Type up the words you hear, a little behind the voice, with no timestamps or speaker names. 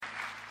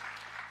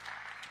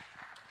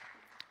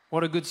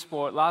What a good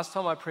sport. Last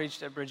time I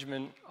preached at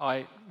Bridgman,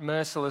 I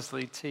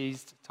mercilessly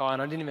teased Ty, and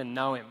I didn't even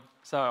know him.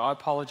 So I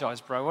apologise,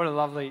 bro. What a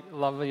lovely,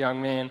 lovely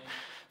young man.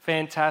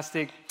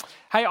 Fantastic.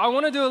 Hey, I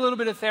want to do a little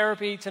bit of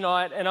therapy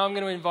tonight, and I'm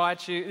going to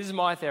invite you, this is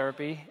my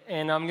therapy,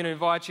 and I'm going to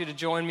invite you to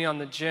join me on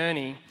the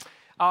journey.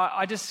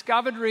 I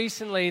discovered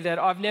recently that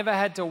I've never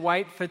had to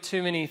wait for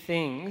too many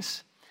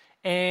things.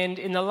 And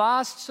in the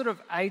last sort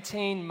of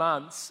 18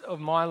 months of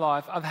my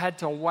life, I've had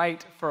to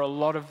wait for a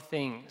lot of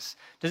things.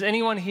 Does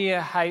anyone here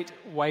hate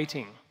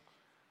waiting?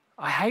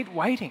 I hate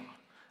waiting.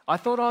 I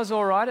thought I was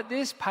all right at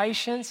this,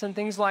 patience and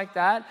things like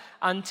that,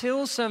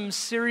 until some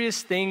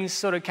serious things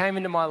sort of came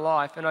into my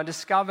life, and I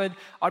discovered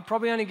I'd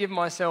probably only give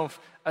myself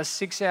a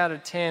 6 out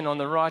of 10 on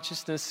the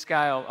righteousness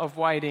scale of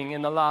waiting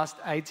in the last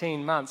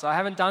 18 months. I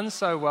haven't done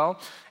so well.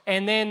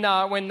 And then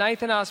when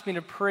Nathan asked me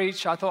to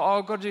preach, I thought,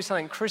 I've got to do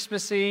something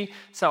Christmassy.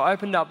 So I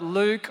opened up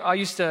Luke.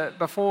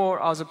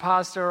 Before I was a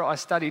pastor, I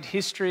studied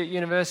history at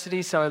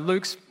university. So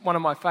Luke's one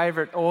of my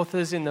favorite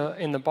authors in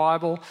the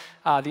Bible,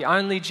 the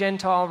only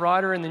Gentile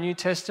writer in the New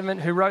Testament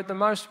who wrote the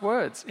most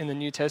words in the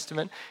New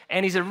Testament.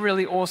 And he's a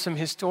really awesome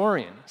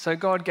historian. So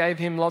God gave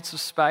him lots of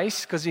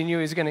space because he knew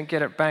he was going to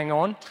get it bang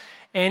on.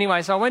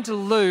 Anyway, so I went to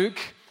Luke,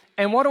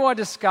 and what do I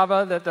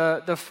discover? That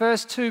the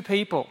first two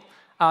people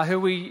who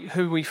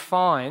we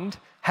find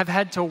have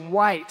had to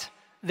wait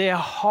their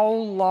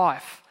whole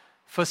life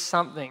for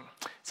something.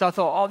 So I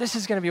thought, this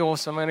is going to be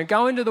awesome. I'm going to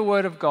go into the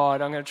Word of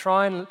God. I'm going to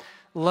try and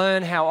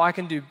learn how I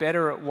can do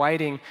better at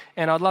waiting,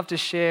 and I'd love to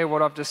share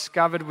what I've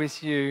discovered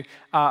with you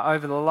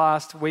over the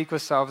last week or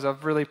so as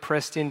I've really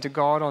pressed into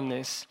God on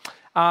this.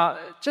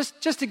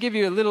 Just to give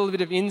you a little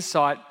bit of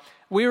insight,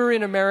 we were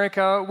in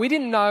America. We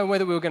didn't know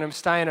whether we were going to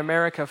stay in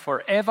America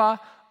forever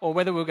or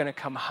whether we were going to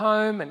come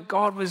home, and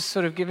God was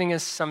sort of giving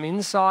us some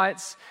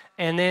insights.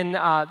 And then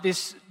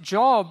this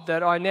job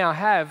that I now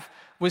have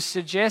was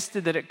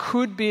suggested that it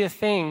could be a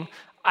thing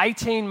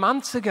 18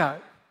 months ago.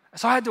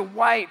 So I had to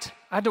wait.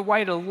 I had to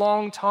wait a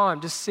long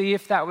time to see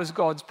if that was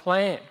God's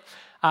plan.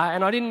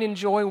 And I didn't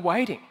enjoy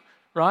waiting,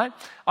 right?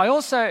 I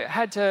also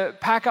had to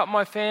pack up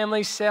my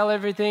family, sell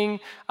everything,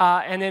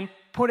 and then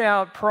put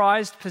our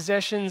prized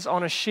possessions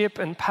on a ship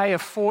and pay a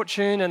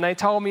fortune, and they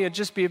told me it'd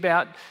just be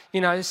about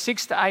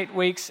 6 to 8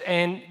 weeks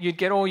and you'd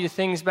get all your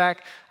things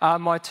back.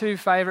 My two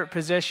favourite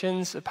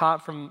possessions,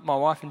 apart from my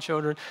wife and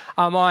children,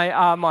 are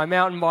my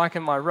mountain bike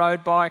and my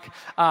road bike,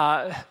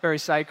 very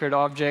sacred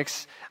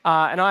objects.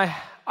 And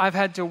I've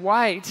had to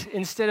wait,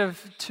 instead of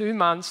 2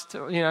 months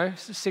to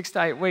 6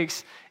 to 8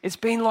 weeks, it's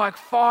been like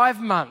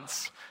 5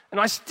 months, and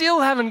I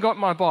still haven't got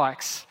my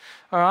bikes.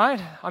 All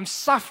right, I'm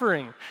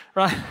suffering,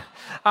 right?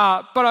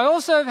 But I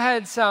also have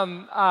had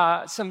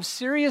some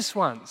serious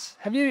ones.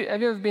 Have you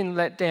ever been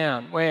let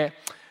down where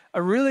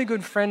a really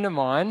good friend of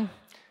mine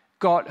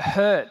got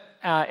hurt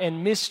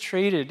and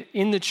mistreated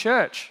in the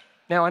church?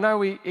 Now, I know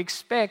we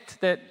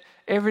expect that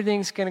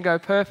everything's going to go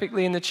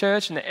perfectly in the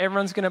church and that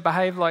everyone's going to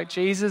behave like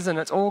Jesus and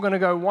it's all going to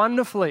go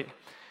wonderfully.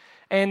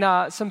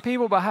 And some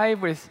people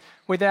behaved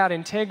without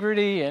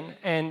integrity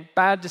and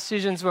bad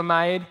decisions were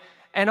made.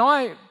 And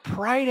I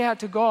prayed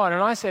out to God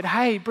and I said,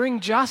 hey, bring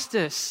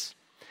justice.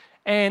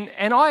 And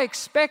I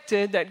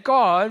expected that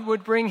God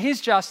would bring his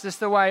justice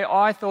the way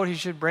I thought he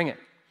should bring it.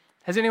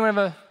 Has anyone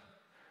ever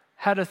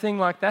had a thing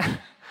like that?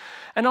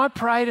 And I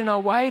prayed and I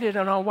waited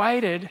and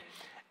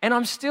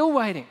I'm still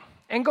waiting.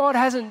 And God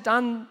hasn't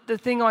done the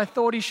thing I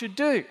thought he should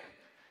do.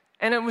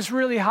 And it was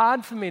really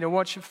hard for me to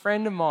watch a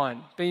friend of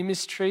mine be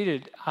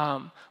mistreated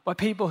by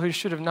people who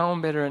should have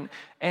known better,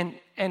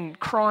 and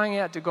crying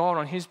out to God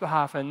on his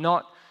behalf and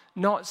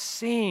not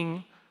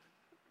seeing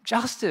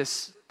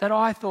justice that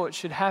I thought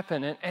should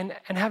happen, and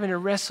having to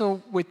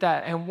wrestle with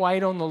that and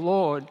wait on the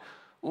Lord.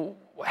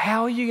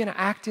 How are you going to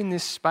act in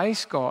this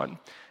space, God?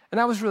 And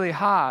that was really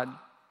hard.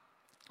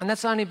 And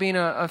that's only been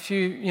a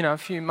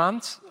few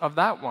months of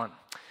that one.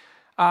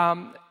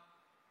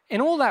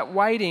 In all that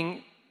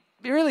waiting,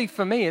 really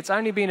for me, it's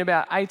only been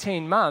about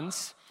 18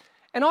 months,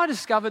 and I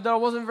discovered that I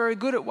wasn't very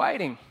good at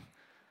waiting.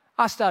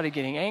 I started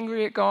getting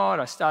angry at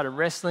God. I started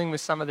wrestling with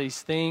some of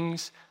these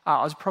things.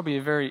 I was probably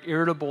a very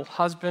irritable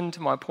husband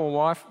to my poor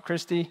wife,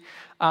 Christy,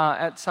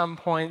 at some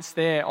points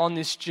there on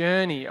this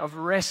journey of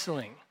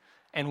wrestling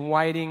and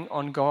waiting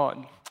on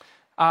God.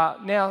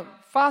 Now,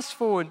 fast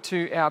forward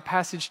to our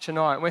passage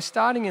tonight. We're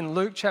starting in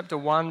Luke chapter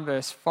 1,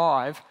 verse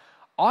 5.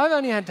 I've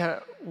only had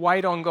to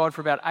wait on God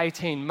for about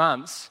 18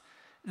 months.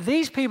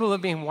 These people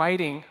have been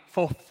waiting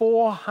for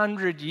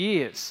 400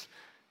 years.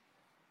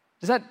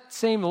 Does that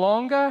seem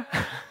longer?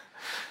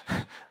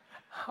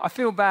 I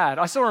feel bad.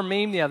 I saw a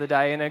meme the other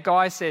day and a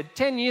guy said,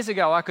 10 years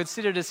ago I could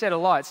sit at a set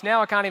of lights.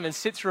 Now I can't even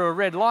sit through a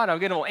red light. I'm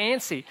getting all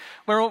antsy.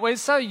 We're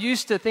so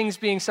used to things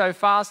being so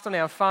fast on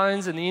our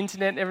phones and the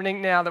internet and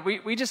everything now that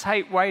we just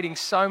hate waiting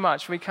so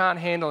much. We can't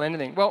handle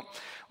anything. Well,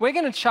 we're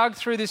going to chug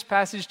through this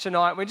passage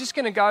tonight. We're just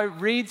going to go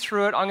read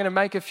through it. I'm going to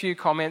make a few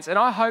comments. And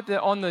I hope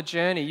that on the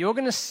journey you're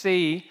going to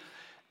see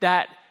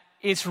that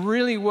it's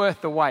really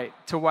worth the wait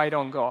to wait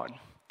on God.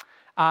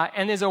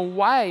 And there's a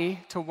way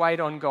to wait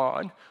on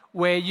God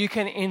where you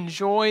can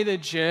enjoy the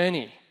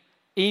journey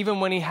even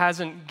when he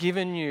hasn't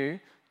given you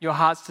your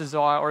heart's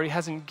desire, or he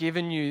hasn't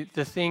given you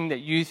the thing that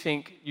you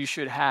think you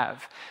should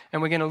have.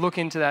 And we're going to look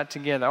into that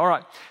together. All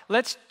right,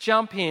 let's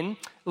jump in.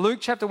 Luke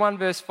chapter 1,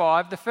 verse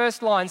 5. The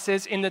first line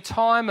says, in the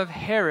time of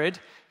Herod,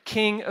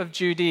 king of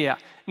Judea.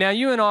 Now,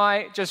 you and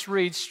I just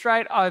read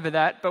straight over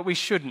that, but we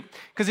shouldn't.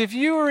 Because if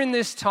you were in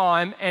this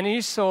time and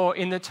you saw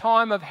in the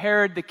time of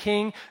Herod the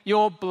king,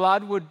 your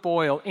blood would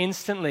boil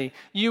instantly.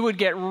 You would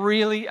get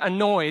really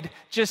annoyed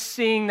just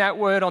seeing that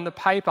word on the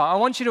paper. I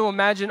want you to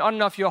imagine, I don't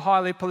know if you're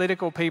highly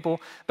political people,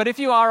 but if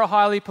you are a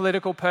highly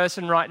political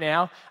person right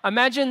now,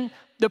 imagine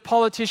the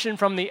politician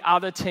from the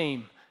other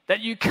team that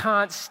you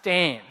can't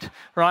stand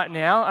right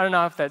now. I don't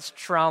know if that's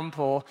Trump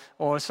or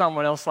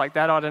someone else like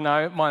that. I don't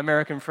know. My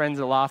American friends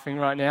are laughing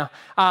right now.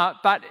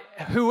 But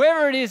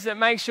whoever it is that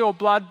makes your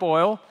blood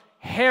boil,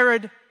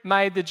 Herod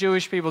made the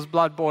Jewish people's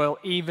blood boil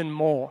even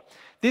more.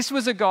 This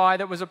was a guy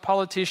that was a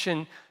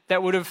politician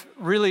that would have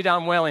really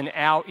done well in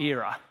our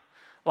era.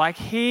 Like,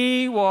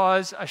 he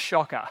was a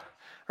shocker,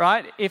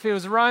 right? If it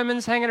was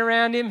Romans hanging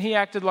around him, he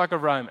acted like a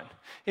Roman.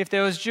 If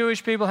there was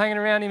Jewish people hanging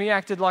around him, he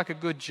acted like a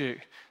good Jew.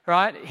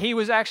 Right? He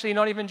was actually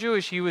not even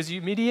Jewish. He was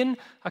Median.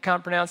 I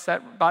can't pronounce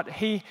that. But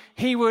he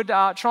would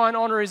try and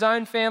honor his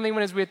own family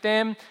when he was with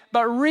them.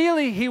 But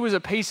really, he was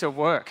a piece of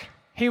work.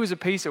 He was a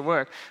piece of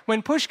work.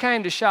 When push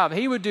came to shove,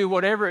 he would do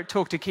whatever it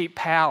took to keep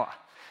power.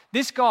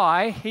 This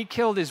guy, he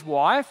killed his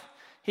wife.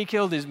 He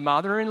killed his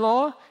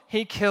mother-in-law.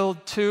 He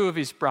killed 2 of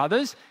his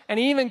brothers. And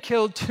he even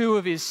killed 2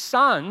 of his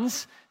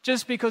sons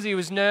just because he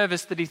was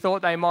nervous that he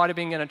thought they might have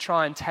been going to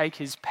try and take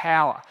his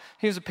power.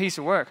 He was a piece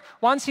of work.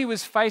 Once he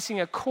was facing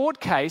a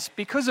court case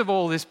because of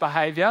all this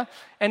behavior,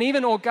 and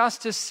even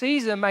Augustus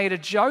Caesar made a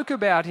joke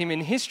about him in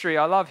history.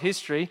 I love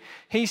history.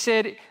 He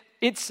said,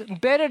 it's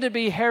better to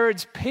be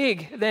Herod's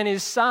pig than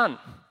his son.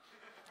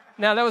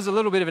 Now, that was a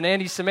little bit of an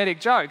anti-Semitic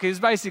joke. He was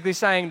basically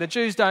saying the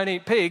Jews don't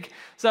eat pig,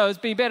 so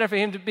it'd be better for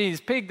him to be his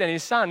pig than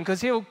his son,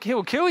 because he'll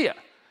kill you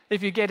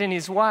if you get in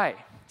his way.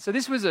 So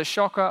this was a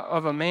shocker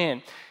of a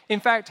man. In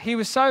fact, he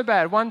was so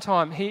bad, one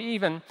time he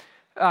even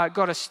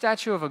got a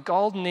statue of a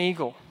golden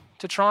eagle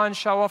to try and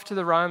show off to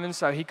the Romans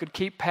so he could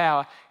keep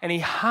power, and he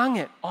hung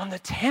it on the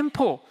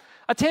temple,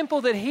 a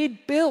temple that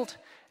he'd built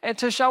and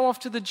to show off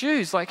to the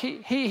Jews. Like,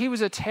 he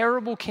was a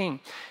terrible king.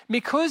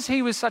 Because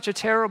he was such a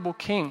terrible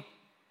king,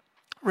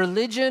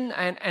 religion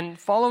and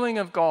following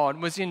of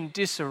God was in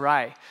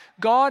disarray.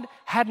 God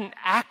hadn't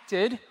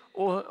acted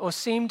or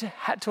seemed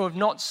to have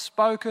not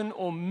spoken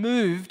or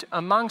moved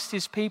amongst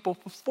his people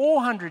for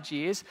 400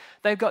 years.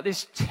 They've got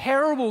this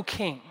terrible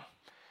king,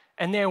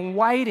 and they're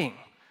waiting.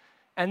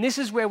 And this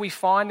is where we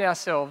find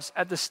ourselves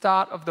at the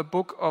start of the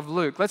book of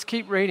Luke. Let's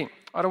keep reading.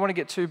 I don't want to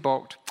get too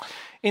bogged.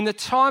 In the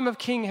time of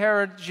King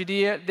Herod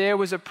Judea, there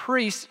was a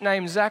priest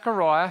named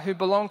Zachariah who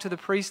belonged to the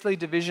priestly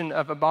division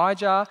of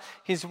Abijah,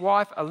 his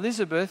wife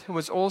Elizabeth, who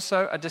was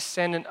also a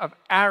descendant of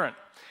Aaron.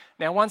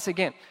 Now, once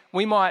again,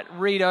 we might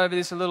read over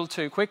this a little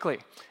too quickly.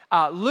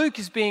 Luke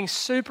is being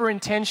super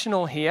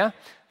intentional here.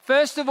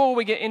 First of all,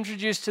 we get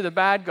introduced to the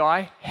bad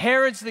guy.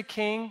 Herod's the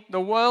king.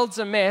 The world's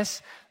a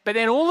mess. But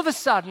then all of a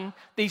sudden,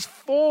 these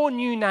 4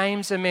 new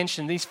names are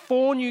mentioned, these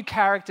 4 new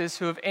characters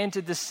who have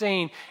entered the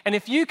scene. And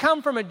if you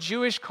come from a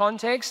Jewish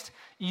context,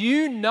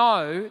 you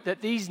know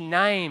that these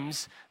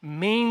names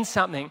mean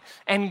something.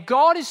 And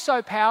God is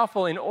so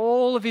powerful in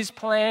all of his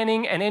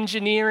planning and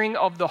engineering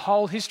of the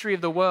whole history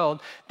of the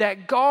world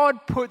that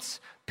God puts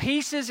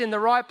pieces in the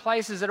right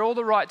places at all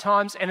the right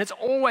times, and it's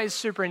always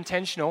super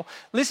intentional.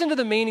 Listen to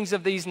the meanings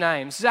of these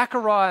names.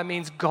 Zechariah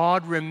means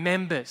God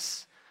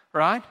remembers,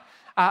 right?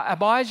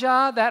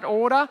 Abijah, that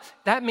order,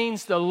 that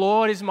means the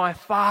Lord is my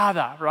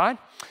father, right?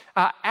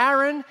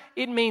 Aaron,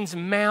 it means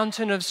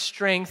mountain of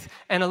strength,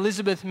 and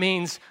Elizabeth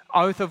means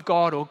oath of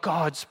God or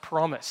God's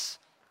promise.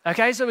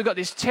 Okay, so we've got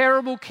this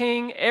terrible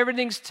king,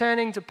 everything's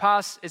turning to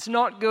pus, it's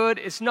not good,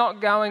 it's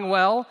not going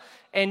well,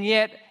 and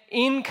yet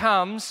in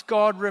comes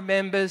God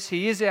remembers,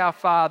 he is our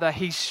father,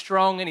 he's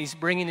strong, and he's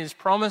bringing his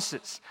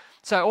promises.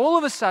 So all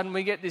of a sudden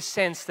we get this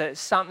sense that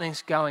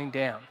something's going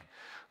down.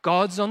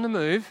 God's on the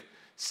move,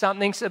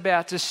 something's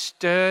about to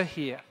stir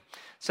here.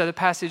 So the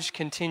passage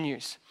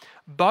continues.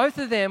 Both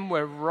of them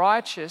were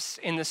righteous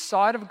in the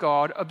sight of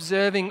God,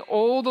 observing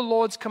all the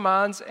Lord's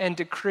commands and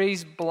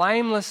decrees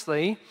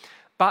blamelessly,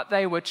 but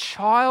they were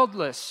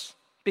childless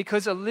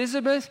because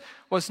Elizabeth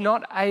was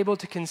not able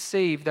to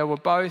conceive. They were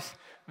both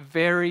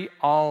very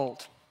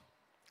old.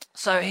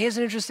 So here's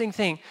an interesting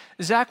thing.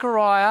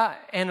 Zachariah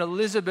and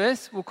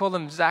Elizabeth, we'll call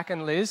them Zach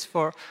and Liz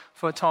for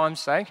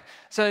time's sake.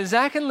 So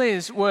Zach and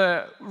Liz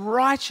were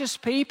righteous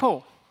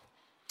people,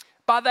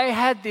 but they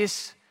had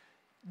this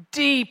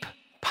deep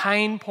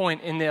pain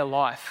point in their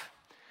life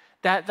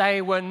that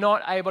they were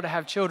not able to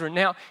have children.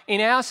 Now, in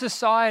our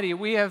society,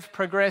 we have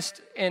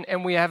progressed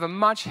and we have a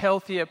much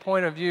healthier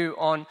point of view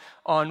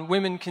on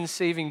women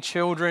conceiving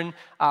children.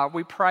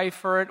 We pray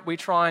for it. We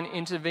try and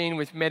intervene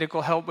with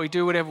medical help. We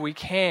do whatever we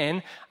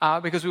can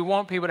because we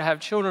want people to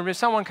have children. But if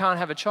someone can't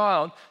have a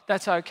child,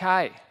 that's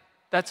okay.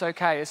 That's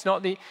okay. It's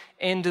not the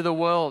end of the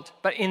world.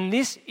 But in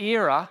this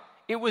era,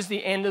 it was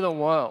the end of the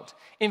world.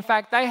 In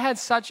fact, they had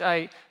such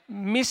a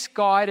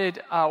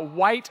misguided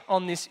weight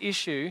on this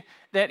issue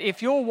that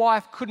if your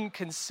wife couldn't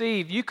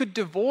conceive, you could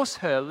divorce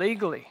her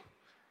legally.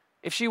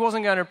 If she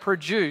wasn't going to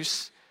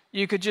produce,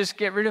 you could just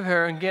get rid of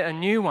her and get a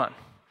new one.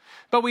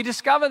 But we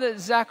discover that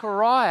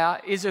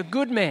Zechariah is a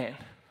good man.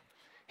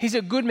 He's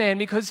a good man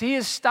because he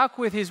is stuck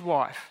with his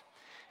wife.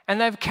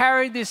 And they've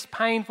carried this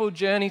painful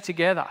journey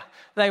together.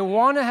 They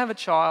want to have a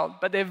child,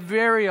 but they're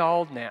very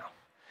old now.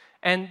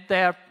 And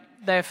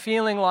they're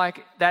feeling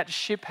like that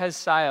ship has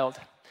sailed.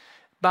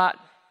 But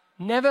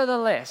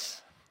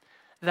nevertheless,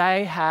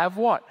 they have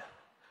what?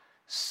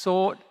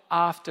 Sought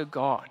after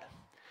God.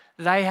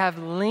 They have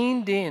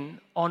leaned in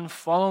on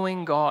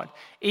following God.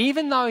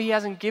 Even though he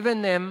hasn't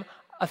given them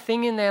a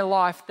thing in their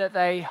life that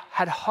they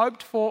had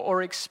hoped for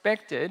or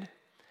expected,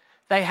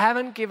 they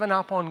haven't given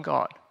up on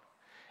God.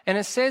 And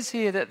it says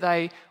here that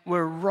they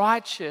were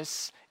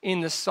righteous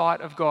in the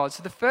sight of God.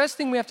 So the first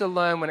thing we have to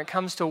learn when it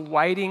comes to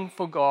waiting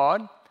for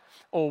God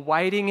or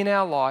waiting in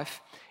our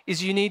life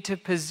is you need to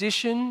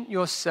position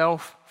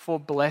yourself for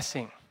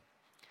blessing.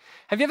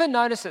 Have you ever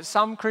noticed that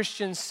some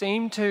Christians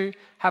seem to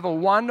have a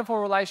wonderful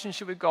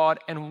relationship with God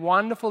and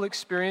wonderful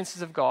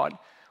experiences of God,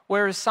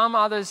 whereas some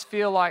others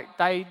feel like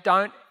they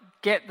don't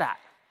get that?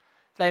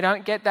 They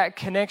don't get that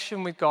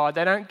connection with God.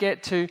 They don't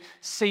get to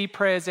see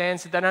prayers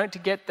answered. They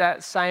don't get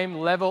that same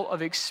level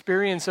of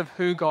experience of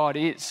who God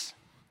is.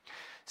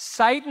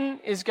 Satan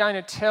is going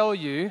to tell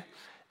you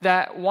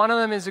that one of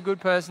them is a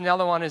good person, the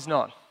other one is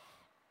not.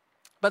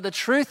 But the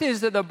truth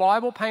is that the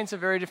Bible paints a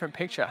very different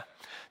picture.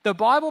 The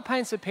Bible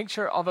paints a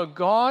picture of a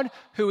God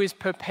who is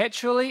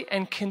perpetually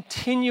and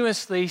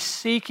continuously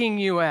seeking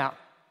you out.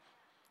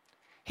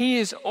 He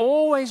is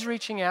always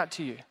reaching out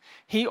to you.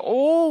 He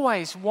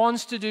always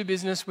wants to do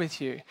business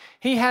with you.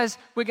 He has,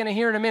 we're going to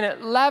hear in a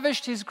minute,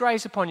 lavished his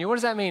grace upon you. What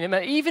does that mean?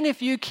 Even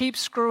if you keep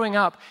screwing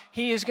up,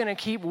 he is going to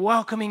keep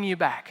welcoming you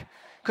back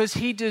because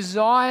he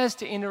desires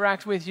to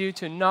interact with you,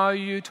 to know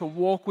you, to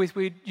walk with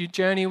you,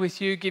 journey with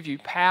you, give you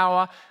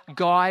power,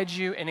 guide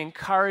you, and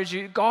encourage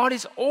you. God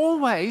is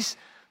always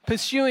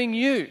pursuing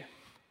you.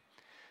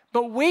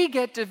 But we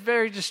get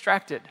very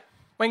distracted.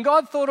 When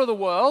God thought of the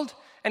world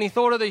and he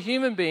thought of the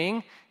human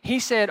being, he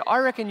said, I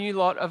reckon you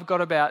lot have got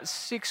about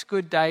 6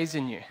 good days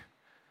in you.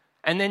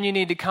 And then you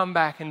need to come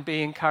back and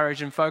be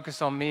encouraged and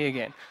focus on me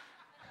again.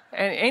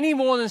 And any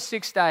more than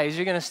 6 days,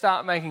 you're going to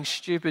start making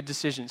stupid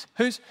decisions.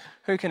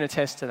 Who can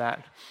attest to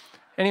that?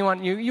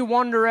 Anyone? You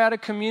wander out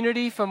of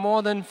community for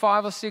more than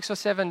 5 or 6 or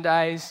 7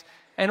 days,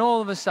 and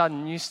all of a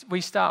sudden we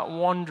start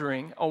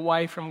wandering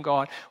away from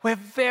God. We're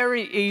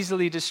very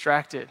easily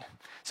distracted.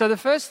 So the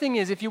first thing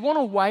is, if you want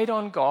to wait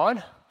on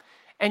God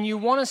and you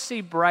want to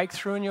see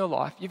breakthrough in your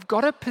life, you've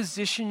got to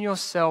position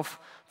yourself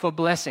for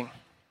blessing.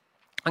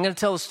 I'm going to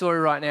tell a story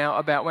right now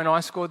about when I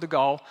scored the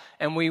goal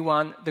and we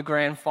won the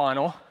grand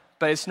final,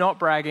 but it's not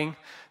bragging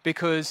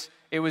because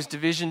it was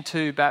Division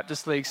 2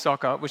 Baptist League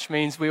soccer, which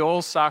means we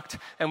all sucked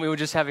and we were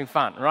just having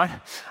fun, right?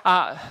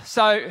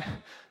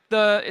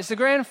 It's the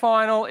grand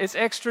final, it's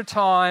extra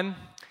time,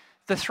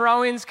 the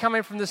throw-ins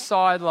coming from the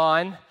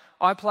sideline.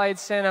 I played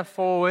centre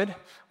forward.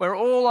 We're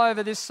all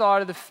over this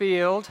side of the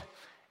field.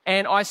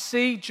 And I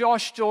see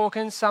Josh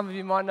Dawkins, some of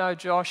you might know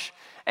Josh,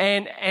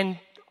 and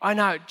I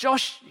know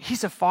Josh,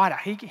 he's a fighter.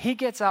 He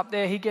gets up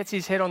there, he gets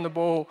his head on the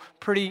ball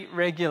pretty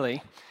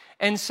regularly.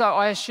 And so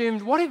I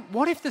assumed,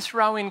 what if the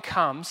throw-in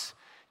comes,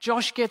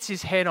 Josh gets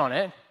his head on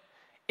it,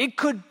 it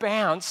could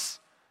bounce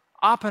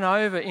up and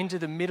over into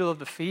the middle of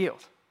the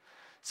field.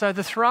 So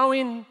the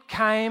throw-in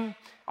came,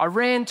 I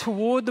ran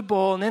toward the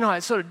ball, and then I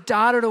sort of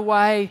darted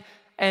away.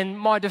 And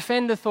my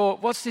defender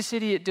thought, what's this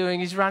idiot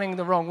doing? He's running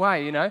the wrong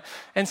way, you know.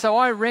 And so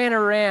I ran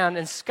around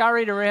and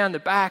scurried around the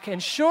back.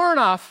 And sure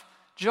enough,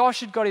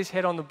 Josh had got his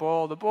head on the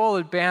ball. The ball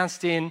had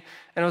bounced in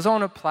and it was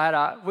on a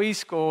platter. We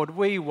scored.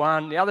 We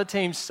won. The other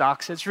team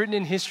sucks. It's written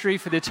in history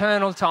for the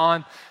eternal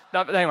time.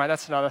 No, but anyway,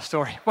 that's another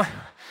story. What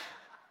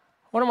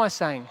am I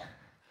saying?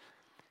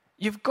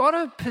 You've got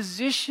to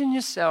position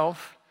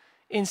yourself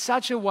in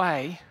such a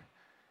way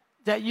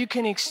that you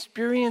can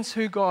experience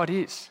who God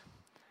is.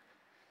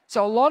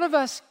 So a lot of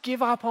us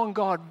give up on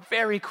God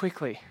very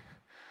quickly.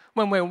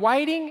 When we're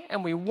waiting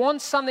and we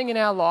want something in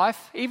our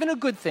life, even a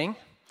good thing,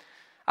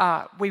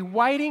 we're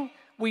waiting,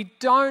 we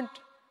don't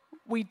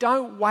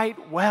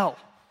wait well.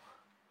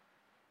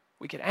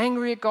 We get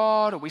angry at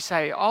God, or we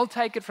say, I'll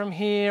take it from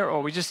here,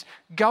 or we just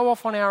go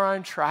off on our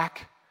own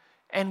track,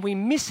 and we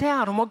miss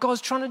out on what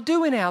God's trying to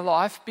do in our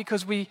life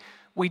because we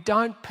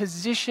don't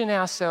position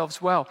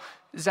ourselves well.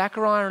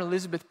 Zechariah and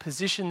Elizabeth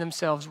positioned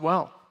themselves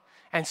well.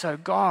 And so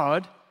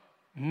God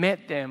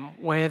met them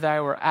where they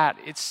were at.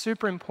 It's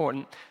super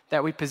important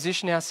that we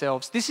position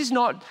ourselves. This is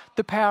not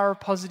the power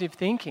of positive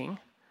thinking.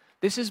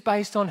 This is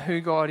based on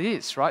who God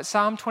is, right?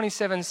 Psalm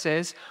 27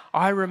 says,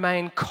 I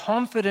remain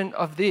confident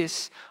of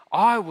this.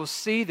 I will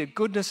see the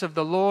goodness of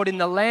the Lord in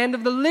the land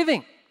of the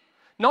living.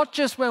 Not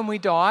just when we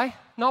die,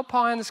 not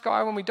pie in the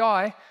sky when we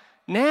die.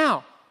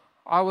 Now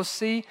I will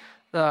see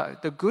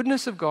the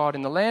goodness of God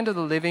in the land of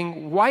the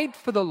living. Wait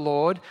for the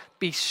Lord.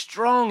 Be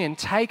strong and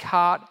take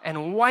heart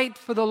and wait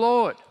for the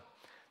Lord.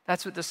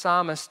 That's what the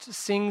psalmist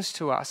sings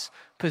to us.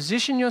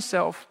 Position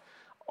yourself,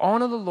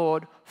 honor the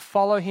Lord,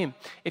 follow him.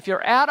 If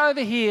you're out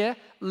over here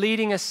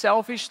leading a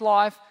selfish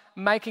life,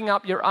 making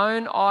up your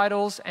own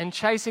idols and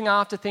chasing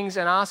after things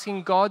and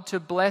asking God to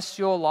bless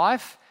your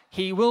life,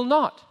 he will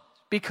not,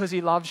 because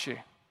he loves you.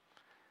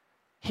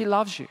 He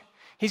loves you.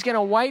 He's going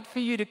to wait for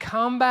you to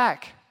come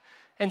back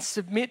and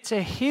submit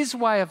to his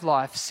way of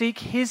life. Seek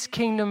his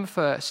kingdom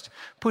first.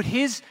 Put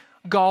his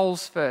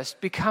goals first.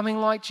 Becoming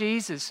like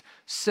Jesus.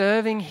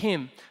 Serving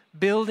him.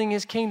 Building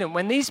his kingdom.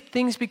 When these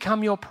things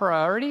become your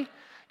priority,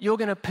 you're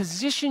going to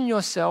position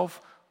yourself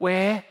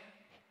where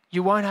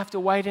you won't have to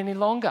wait any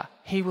longer.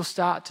 He will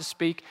start to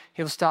speak.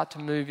 He'll start to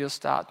move. He'll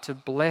start to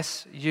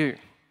bless you.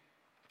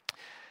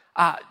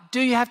 Do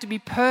you have to be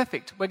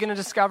perfect? We're going to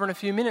discover in a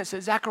few minutes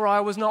that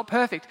Zechariah was not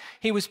perfect.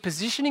 He was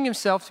positioning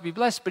himself to be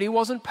blessed, but he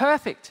wasn't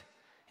perfect.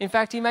 In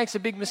fact, he makes a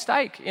big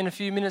mistake in a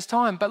few minutes'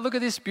 time. But look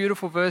at this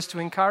beautiful verse to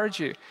encourage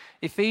you.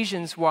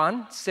 Ephesians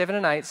 1, 7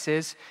 and 8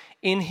 says,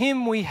 "In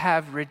him we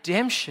have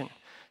redemption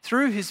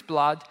through his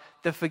blood,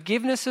 the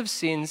forgiveness of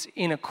sins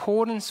in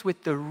accordance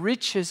with the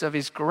riches of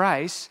his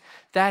grace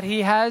that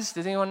he has,"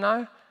 does anyone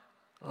know?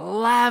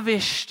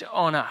 "Lavished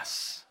on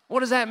us." What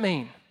does that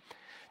mean?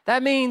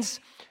 That means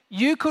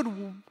you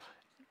could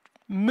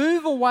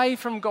move away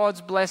from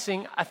God's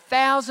blessing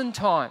 1,000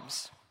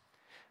 times,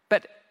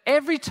 but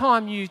every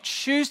time you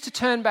choose to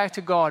turn back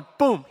to God,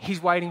 boom,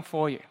 he's waiting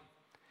for you.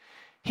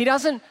 He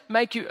doesn't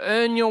make you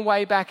earn your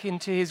way back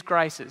into his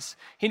graces.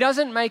 He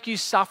doesn't make you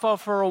suffer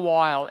for a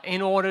while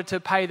in order to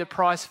pay the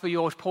price for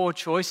your poor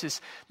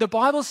choices. The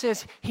Bible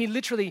says he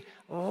literally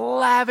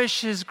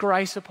lavishes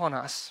grace upon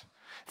us.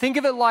 Think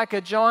of it like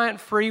a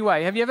giant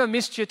freeway. Have you ever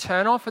missed your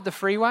turnoff at the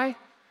freeway?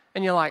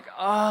 And you're like,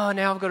 oh,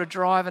 now I've got to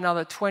drive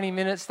another 20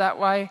 minutes that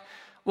way.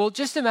 Well,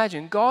 just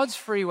imagine God's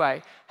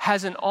freeway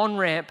has an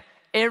on-ramp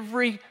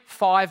every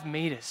 5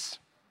 meters.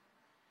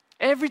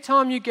 Every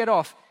time you get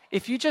off,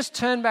 if you just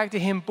turn back to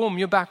him, boom,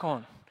 you're back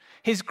on.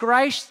 His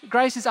grace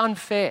is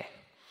unfair.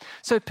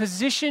 So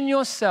position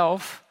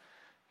yourself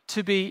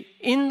to be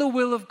in the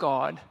will of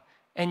God,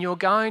 and you're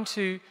going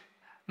to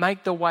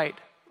make the wait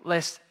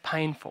less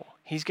painful.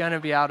 He's going to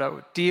be able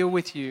to deal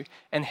with you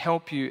and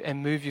help you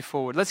and move you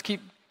forward. Let's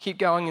keep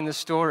going in the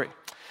story.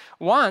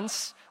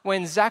 Once,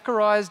 when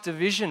Zechariah's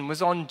division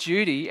was on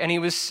duty and he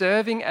was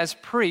serving as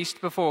priest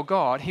before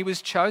God, he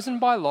was chosen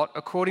by lot,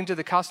 according to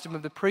the custom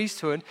of the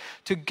priesthood,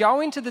 to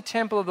go into the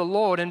temple of the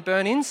Lord and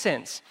burn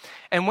incense.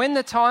 And when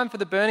the time for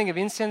the burning of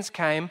incense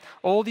came,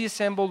 all the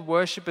assembled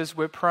worshippers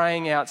were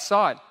praying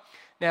outside.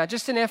 Now,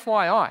 just an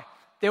FYI,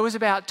 there was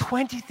about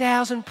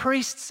 20,000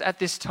 priests at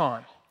this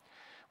time,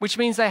 which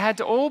means they had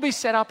to all be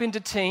set up into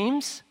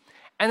teams,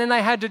 and then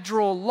they had to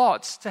draw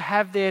lots to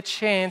have their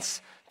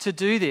chance to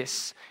do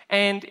this.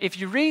 And if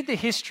you read the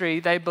history,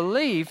 they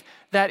believe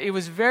that it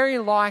was very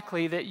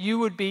likely that you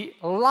would be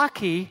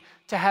lucky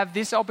to have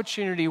this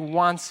opportunity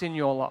once in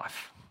your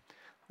life.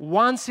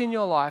 Once in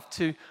your life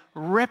to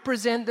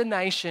represent the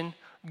nation,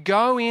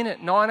 go in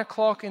at 9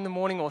 o'clock in the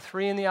morning or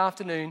 3 in the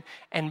afternoon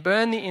and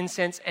burn the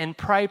incense and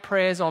pray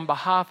prayers on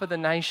behalf of the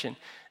nation.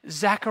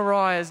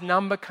 Zechariah's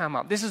number come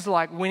up. This is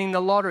like winning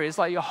the lottery. It's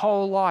like your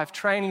whole life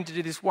training to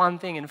do this one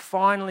thing and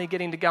finally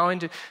getting to go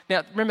into...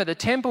 Now, remember, the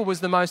temple was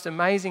the most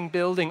amazing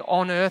building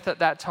on earth at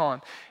that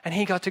time. And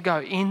he got to go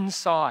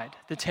inside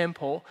the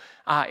temple,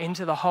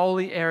 into the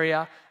holy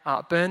area,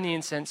 burn the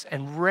incense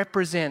and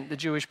represent the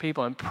Jewish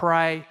people and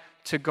pray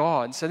to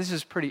God. So this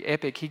is pretty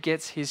epic. He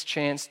gets his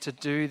chance to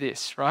do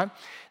this, right?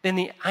 Then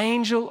the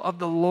angel of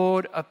the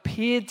Lord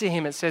appeared to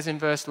him, it says in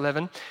verse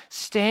 11,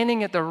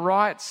 standing at the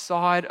right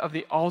side of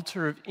the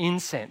altar of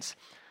incense.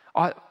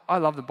 I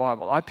love the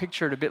Bible. I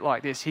picture it a bit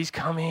like this. He's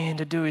come in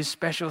to do his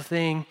special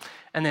thing,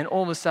 and then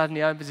all of a sudden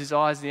he opens his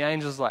eyes and the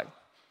angel's like,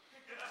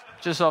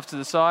 just off to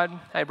the side,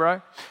 hey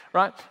bro,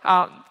 right?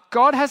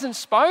 God hasn't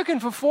spoken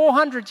for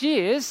 400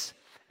 years,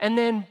 and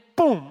then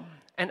boom,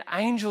 an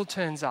angel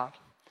turns up.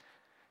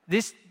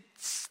 This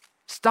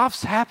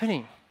stuff's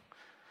happening,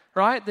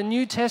 right? The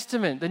New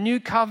Testament, the New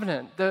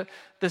Covenant,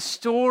 the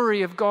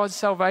story of God's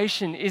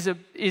salvation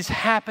is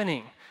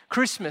happening.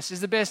 Christmas is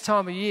the best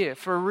time of year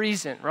for a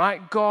reason,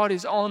 right? God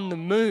is on the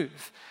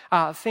move.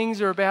 Things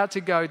are about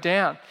to go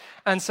down.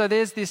 And so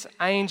there's this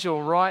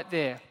angel right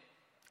there.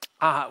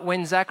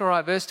 When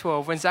Zechariah, verse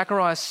 12, when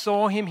Zechariah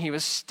saw him, he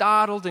was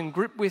startled and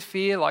gripped with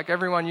fear like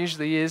everyone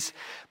usually is.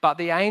 But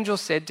the angel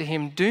said to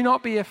him, "Do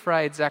not be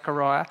afraid,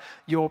 Zechariah.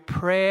 Your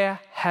prayer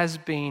has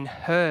been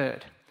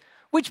heard."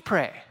 Which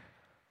prayer?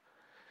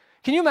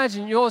 Can you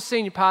imagine your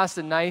senior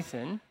pastor,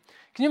 Nathan?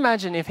 Can you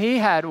imagine if he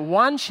had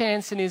one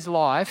chance in his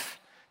life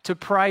to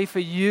pray for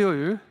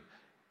you,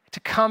 to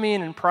come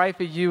in and pray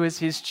for you as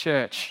his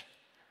church?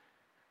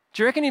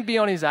 Do you reckon he'd be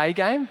on his A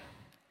game?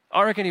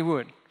 I reckon he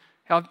would.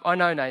 I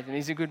know Nathan,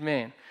 he's a good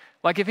man.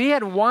 Like if he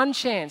had one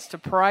chance to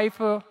pray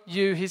for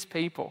you, his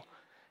people,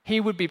 he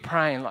would be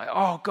praying like,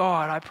 oh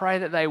God, I pray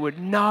that they would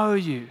know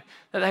you,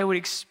 that they would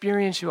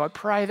experience you. I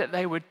pray that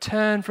they would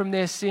turn from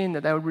their sin,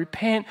 that they would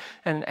repent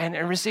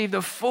and receive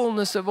the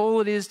fullness of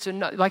all it is to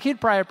know. Like he'd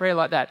pray a prayer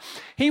like that.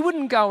 He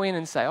wouldn't go in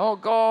and say, oh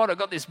God, I've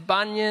got this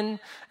bunion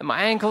and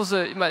my ankles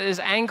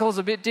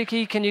a bit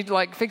dicky. Can you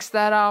like fix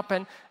that up?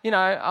 And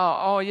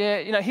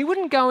he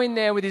wouldn't go in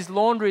there with his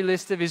laundry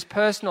list of his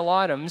personal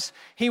items.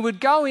 He would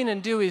go in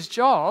and do his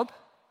job,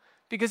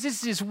 because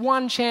this is his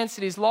one chance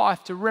in his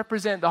life to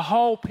represent the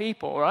whole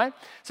people, right?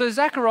 So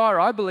Zechariah,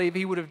 I believe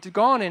he would have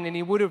gone in and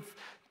he would have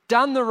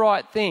done the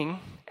right thing.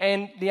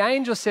 And the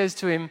angel says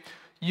to him,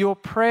 your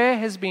prayer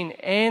has been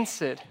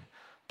answered.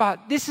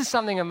 But this is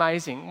something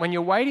amazing. When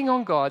you're waiting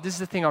on God, this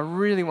is the thing I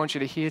really want you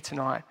to hear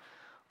tonight.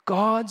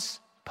 God's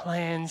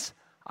plans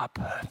are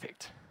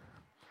perfect.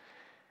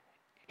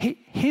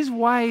 His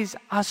ways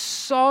are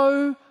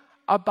so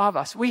above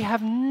us. We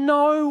have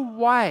no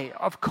way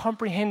of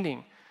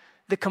comprehending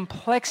the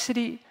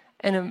complexity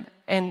and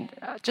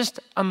just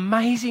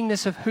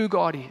amazingness of who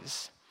God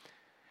is.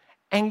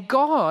 And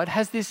God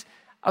has this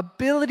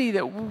ability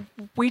that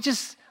we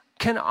just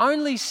can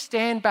only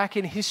stand back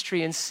in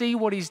history and see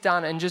what he's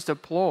done and just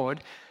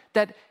applaud,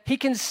 that he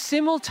can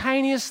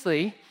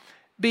simultaneously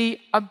be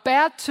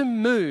about to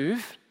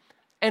move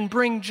and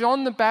bring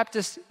John the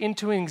Baptist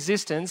into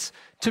existence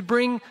to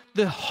bring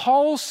the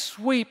whole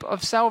sweep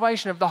of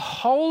salvation of the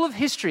whole of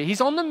history. He's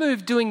on the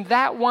move doing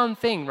that one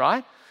thing,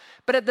 right?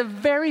 But at the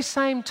very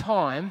same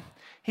time,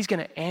 he's going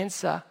to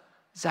answer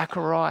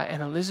Zechariah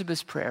and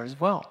Elizabeth's prayer as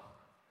well,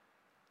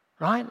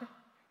 right?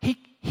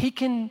 He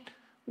can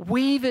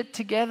weave it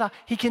together.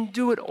 He can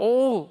do it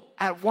all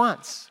at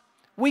once.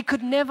 We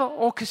could never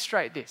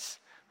orchestrate this,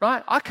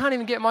 right? I can't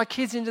even get my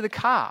kids into the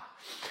car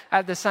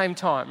at the same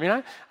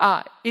time,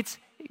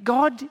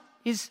 God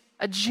is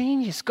a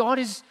genius.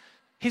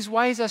 His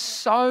ways are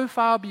so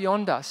far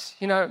beyond us.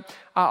 I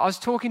was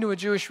talking to a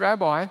Jewish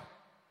rabbi,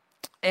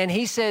 and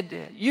he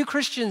said, you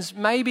Christians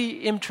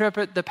maybe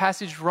interpret the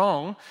passage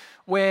wrong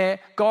where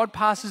God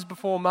passes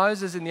before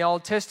Moses in the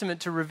Old Testament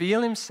to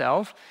reveal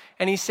himself.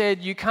 And he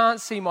said, you can't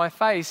see my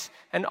face.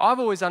 And I've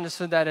always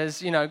understood that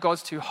as,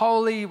 God's too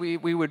holy.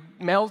 We would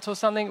melt or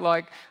something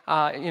like,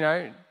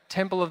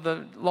 Temple of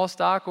the Lost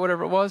Ark or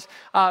whatever it was.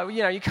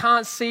 You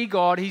can't see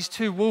God. He's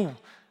too woo.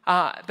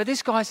 But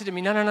this guy said to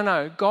me,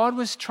 no. God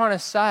was trying to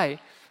say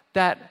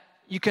that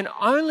you can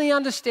only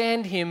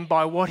understand him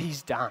by what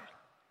he's done.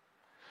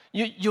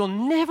 You'll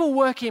never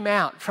work him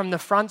out from the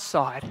front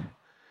side.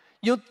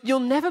 You'll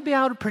never be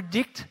able to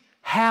predict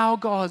how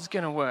God's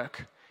going to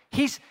work.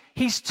 He's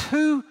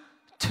too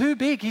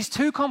big. He's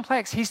too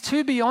complex. He's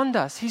too beyond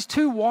us. He's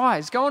too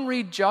wise. Go and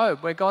read Job,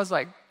 where God's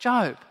like,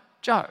 Job,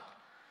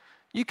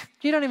 you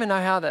don't even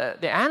know how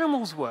the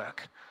animals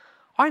work.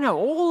 I know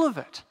all of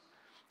it.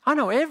 I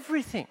know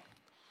everything.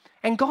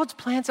 And God's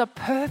plans are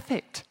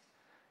perfect.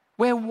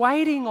 We're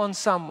waiting on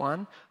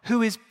someone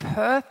who is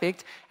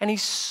perfect, and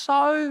he's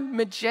so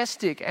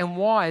majestic and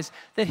wise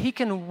that he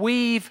can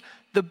weave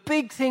the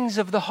big things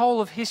of the whole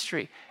of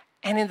history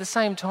and at the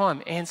same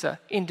time answer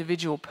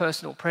individual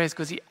personal prayers,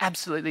 because he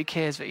absolutely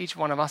cares for each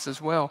one of us as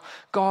well.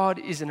 God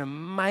is an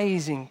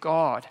amazing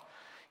God.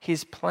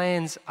 His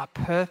plans are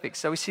perfect.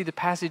 So we see the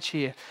passage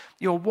here.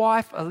 Your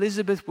wife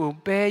Elizabeth will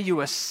bear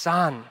you a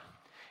son,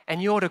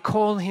 and you're to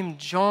call him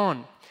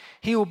John.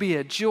 He will be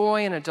a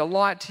joy and a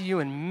delight to you,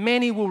 and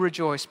many will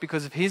rejoice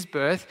because of his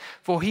birth,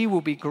 for he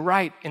will be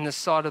great in the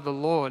sight of the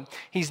Lord.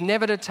 He's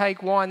never to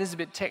take wine. This is a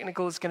bit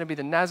technical. It's going to be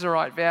the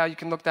Nazirite vow. You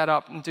can look that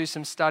up and do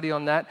some study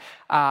on that.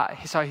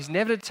 So he's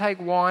never to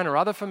take wine or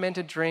other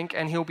fermented drink,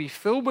 and he'll be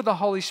filled with the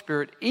Holy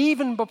Spirit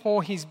even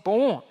before he's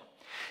born.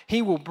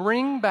 He will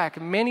bring back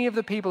many of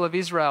the people of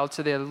Israel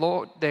to their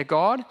Lord, their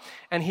God,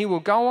 and he will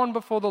go on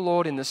before the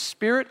Lord in the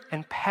spirit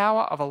and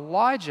power of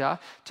Elijah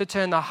to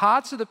turn the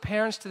hearts of the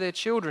parents to their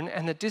children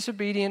and the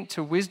disobedient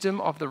to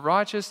wisdom of the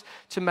righteous,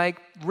 to make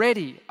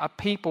ready a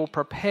people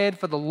prepared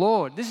for the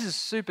Lord. This is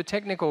super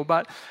technical,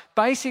 but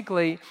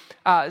basically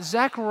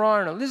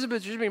Zechariah and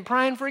Elizabeth have just been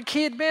praying for a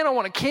kid. Man, I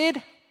want a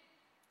kid.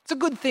 It's a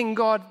good thing,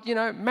 God,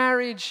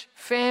 marriage,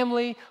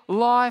 family,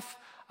 life,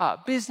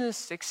 business,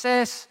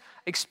 success,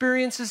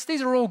 experiences,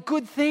 these are all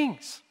good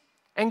things.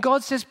 And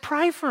God says,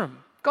 pray for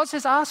them. God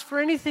says, ask for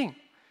anything.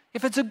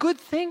 If it's a good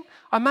thing,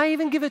 I may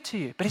even give it to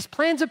you. But his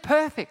plans are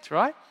perfect,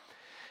 right?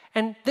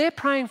 And they're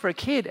praying for a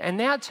kid, and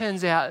now it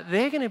turns out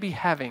they're going to be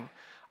having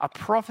a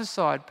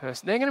prophesied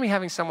person. They're going to be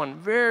having someone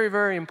very,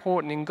 very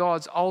important in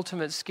God's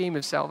ultimate scheme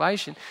of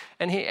salvation.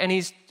 And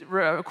he's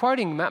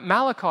quoting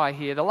Malachi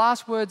here, the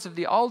last words of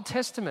the Old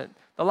Testament.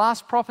 The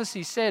last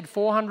prophecy said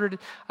 400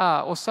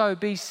 or so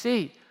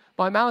BC.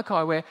 By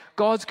Malachi, where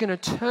God's going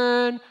to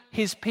turn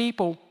his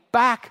people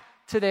back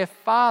to their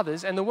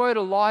fathers. And the word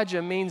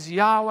Elijah means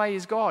Yahweh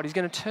is God. He's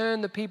going to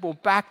turn the people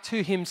back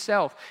to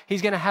himself.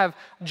 He's going to have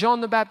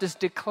John the Baptist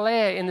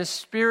declare in the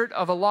spirit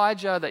of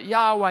Elijah that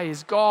Yahweh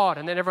is God,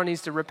 and then everyone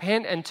needs to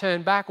repent and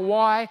turn back.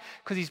 Why?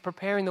 Because he's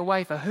preparing the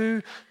way for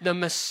who? The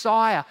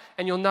Messiah.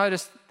 And you'll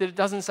notice that it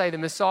doesn't say the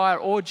Messiah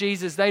or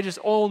Jesus. They just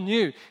all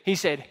knew. He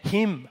said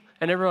him.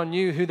 and everyone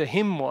knew who the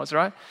him was,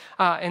 right?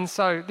 And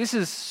so this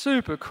is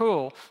super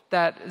cool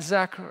that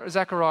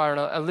Zachariah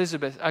and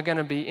Elizabeth are going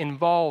to be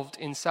involved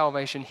in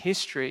salvation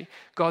history.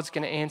 God's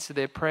going to answer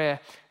their prayer.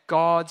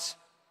 God's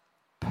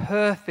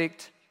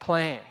perfect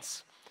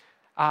plans.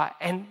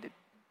 And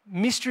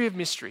mystery of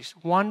mysteries,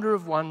 wonder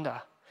of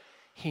wonder.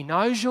 He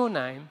knows your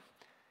name.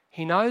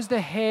 He knows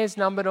the hairs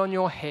numbered on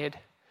your head.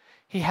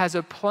 He has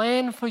a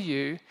plan for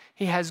you.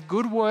 He has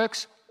good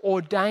works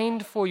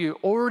ordained for you,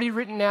 already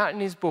written out in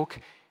his book.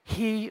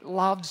 He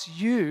loves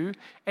you,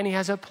 and he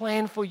has a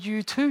plan for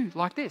you too,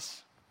 like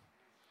this.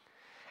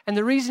 And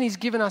the reason he's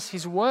given us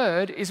his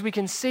word is we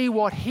can see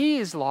what he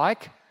is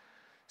like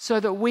so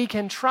that we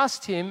can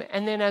trust him,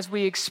 and then as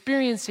we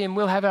experience him,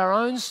 we'll have our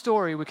own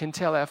story. We can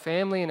tell our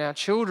family and our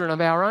children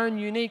of our own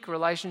unique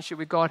relationship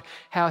with God,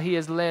 how he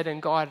has led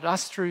and guided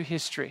us through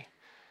history.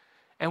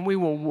 And we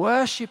will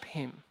worship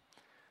him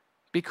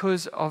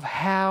because of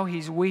how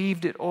he's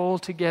weaved it all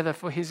together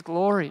for his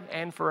glory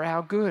and for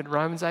our good.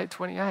 Romans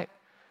 8:28.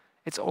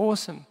 It's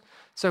awesome.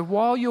 So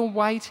while you're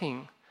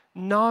waiting,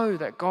 know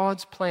that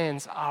God's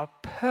plans are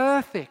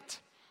perfect.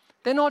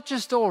 They're not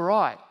just all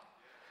right.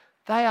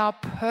 They are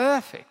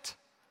perfect.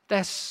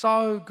 They're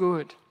so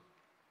good.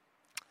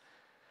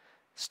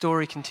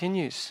 Story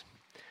continues.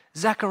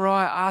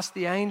 Zechariah asked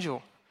the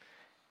angel,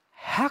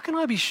 "How can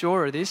I be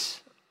sure of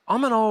this?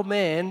 I'm an old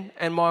man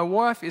and my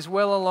wife is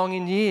well along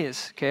in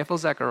years." Careful,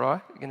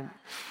 Zechariah.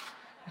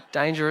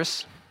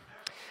 Dangerous.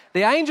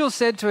 The angel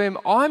said to him,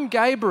 "I'm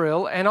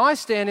Gabriel and I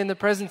stand in the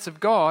presence of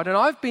God, and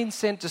I've been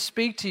sent to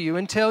speak to you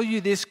and tell you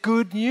this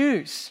good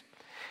news.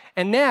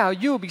 And now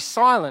you will be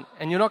silent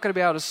and you're not going to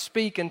be able to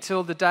speak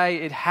until the day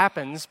it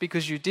happens,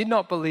 because you did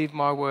not believe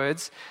my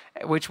words,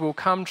 which will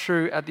come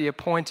true at the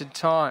appointed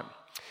time."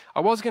 I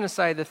was going to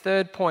say the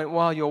third point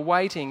while you're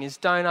waiting is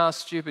don't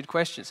ask stupid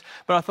questions.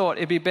 But I thought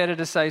it'd be better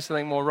to say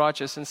something more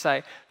righteous and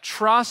say,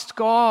 trust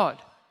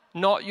God,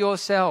 not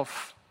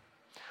yourself.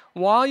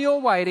 While you're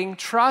waiting,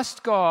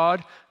 trust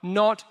God,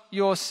 not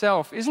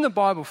yourself. Isn't the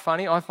Bible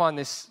funny? I find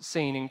this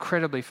scene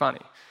incredibly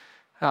funny.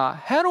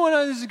 How do I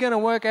know this is going to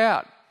work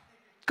out?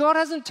 God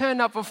hasn't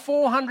turned up for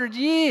 400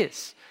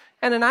 years.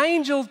 And an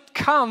angel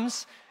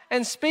comes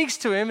and speaks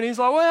to him and he's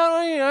like,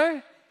 well, you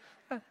know,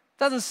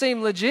 doesn't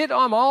seem legit.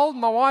 I'm old.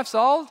 My wife's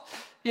old.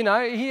 You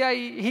know,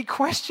 he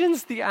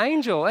questions the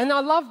angel. And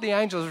I love the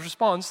angel's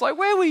response. Like,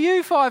 where were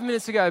you 5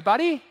 minutes ago,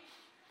 buddy?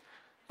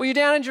 Were you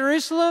down in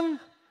Jerusalem?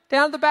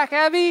 Down at the back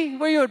Abbey?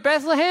 Were you at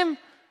Bethlehem?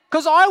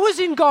 Because I was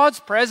in God's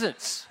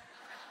presence.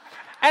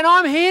 And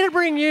I'm here to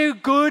bring you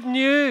good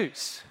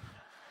news.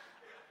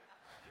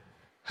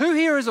 Who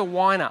here is a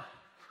whiner?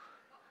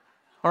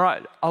 All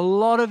right, a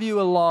lot of you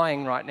are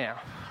lying right now.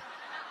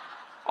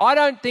 I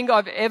don't think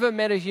I've ever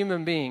met a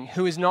human being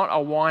who is not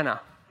a whiner.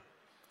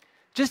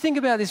 Just think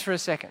about this for a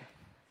second.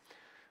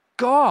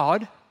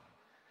 God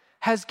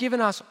has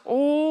given us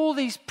all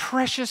these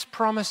precious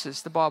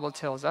promises, the Bible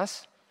tells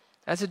us.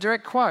 That's a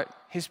direct quote.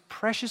 His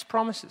precious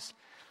promises.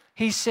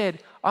 He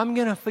said, I'm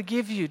going to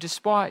forgive you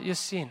despite your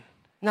sin.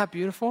 Isn't that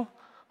beautiful?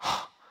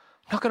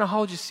 I'm not going to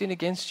hold your sin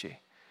against you.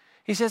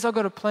 He says, I've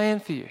got a plan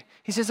for you.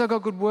 He says, I've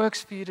got good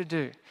works for you to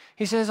do.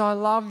 He says, I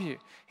love you.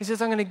 He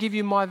says, I'm going to give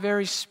you my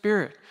very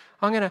spirit.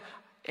 I'm going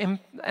to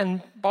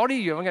embody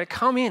you. I'm going to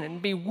come in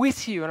and be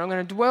with you, and I'm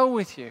going to dwell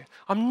with you.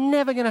 I'm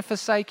never going to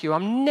forsake you.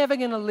 I'm never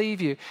going to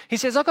leave you. He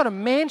says, I've got a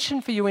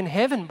mansion for you in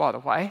heaven, by the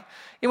way.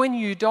 And when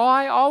you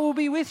die, I will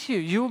be with you.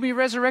 You will be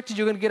resurrected.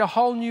 You're going to get a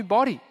whole new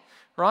body,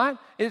 right?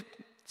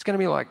 It's going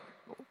to be like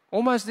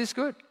almost this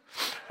good,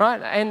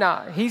 right?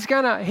 And he's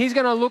going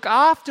to look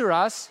after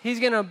us. He's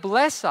going to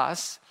bless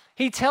us.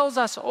 He tells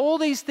us all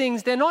these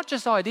things. They're not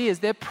just ideas,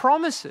 they're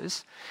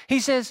promises. He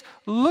says,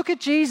 look at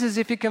Jesus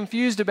if you're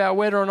confused about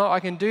whether or not I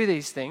can do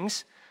these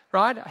things,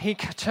 right? He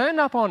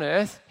turned up on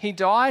earth, he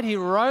died, he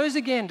rose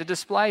again to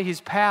display his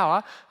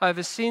power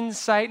over sin,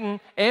 Satan,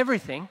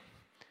 everything.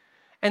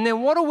 And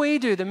then what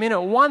do the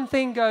minute one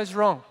thing goes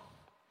wrong?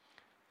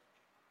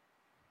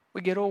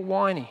 We get all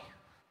whiny.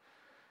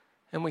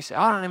 And we say,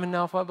 I don't even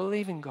know if I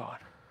believe in God.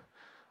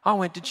 I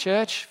went to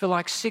church for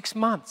like 6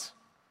 months.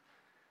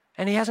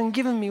 And he hasn't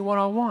given me what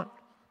I want.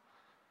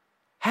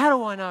 How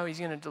do I know he's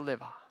going to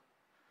deliver?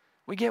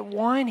 We get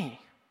whiny.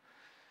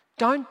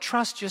 Don't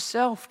trust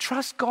yourself.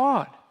 Trust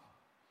God.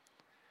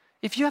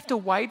 If you have to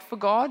wait for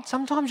God,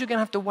 sometimes you're going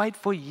to have to wait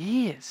for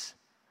years.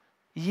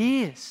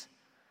 Years.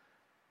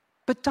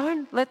 But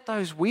don't let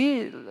those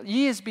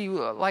years be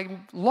like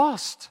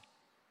lost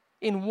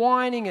in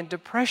whining and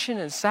depression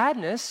and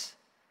sadness.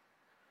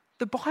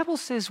 The Bible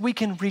says we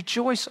can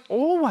rejoice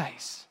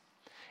always.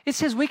 It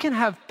says we can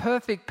have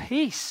perfect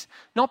peace,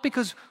 not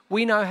because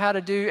we know how to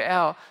do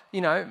our,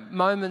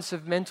 moments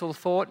of mental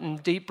thought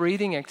and deep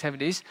breathing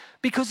activities,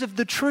 because of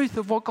the truth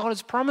of what God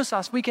has promised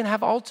us. We can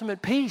have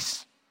ultimate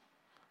peace.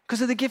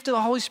 Because of the gift of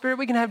the Holy Spirit,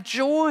 we can have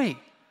joy.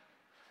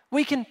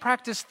 We can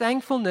practice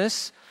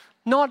thankfulness,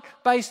 not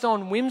based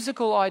on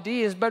whimsical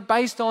ideas, but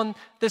based on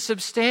the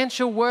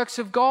substantial works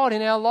of God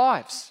in our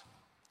lives.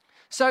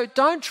 So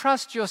don't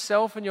trust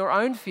yourself and your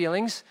own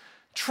feelings.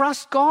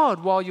 Trust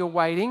God while you're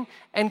waiting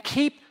and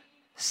keep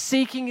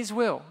seeking his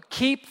will.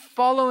 Keep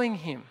following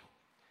him.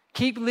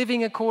 Keep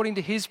living according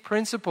to his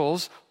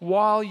principles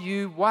while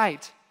you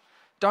wait.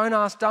 Don't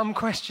ask dumb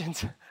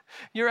questions.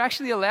 You're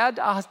actually allowed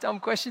to ask dumb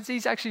questions.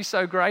 He's actually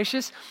so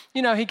gracious.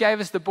 You know, he gave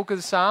us the book of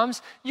the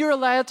Psalms. You're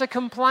allowed to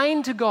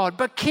complain to God,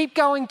 but keep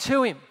going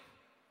to him.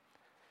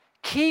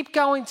 Keep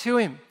going to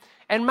him.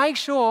 And make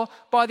sure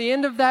by the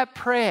end of that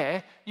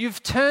prayer,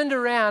 you've turned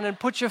around and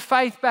put your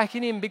faith back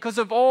in him because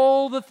of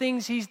all the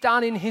things he's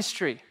done in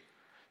history.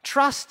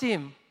 Trust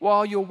him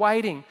while you're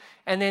waiting,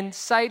 and then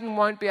Satan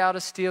won't be able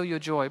to steal your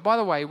joy. By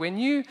the way, when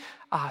you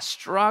are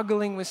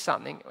struggling with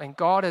something and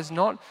God has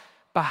not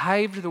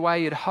behaved the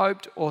way you'd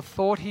hoped or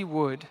thought he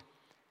would,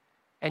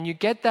 and you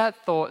get that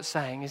thought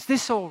saying, is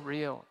this all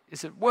real?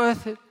 Is it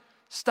worth it?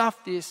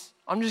 Stuff this.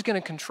 I'm just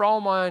going to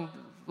control my own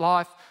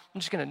life. I'm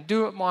just going to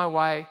do it my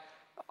way.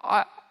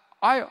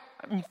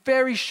 I'm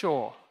very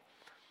sure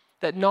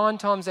that 9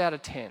 times out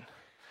of 10,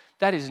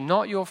 that is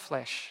not your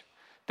flesh.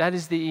 That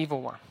is the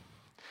evil one.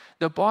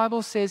 The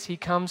Bible says he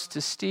comes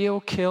to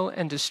steal, kill,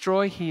 and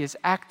destroy. He is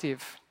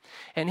active.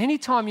 And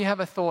anytime you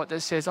have a thought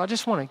that says, I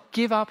just want to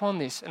give up on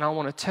this and I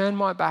want to turn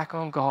my back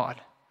on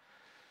God,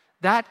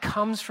 that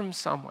comes from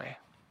somewhere.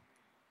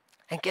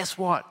 And guess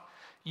what?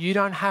 You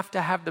don't have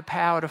to have the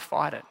power to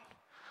fight it.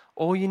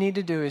 All you need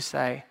to do is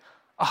say,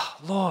 oh,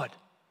 Lord,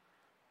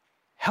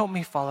 help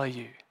me follow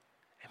you.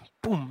 And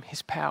boom,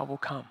 his power will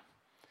come.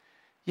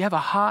 You have a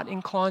heart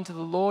inclined to the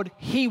Lord,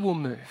 he will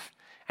move.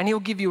 And he'll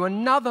give you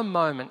another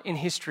moment in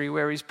history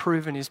where he's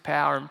proven his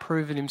power and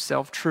proven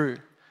himself true.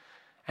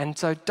 And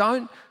so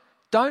don't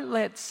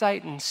let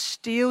Satan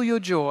steal your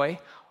joy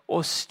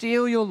or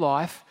steal your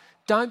life.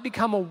 Don't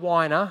become a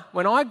whiner.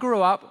 When I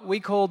grew up, we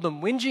called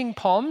them whinging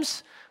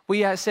poms.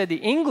 We said the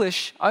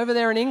English over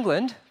there in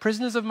England,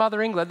 prisoners of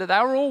Mother England, that they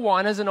were all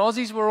whiners and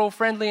Aussies were all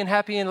friendly and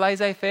happy and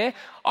laissez-faire.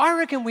 I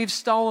reckon we've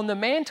stolen the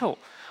mantle.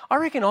 I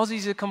reckon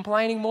Aussies are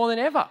complaining more than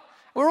ever.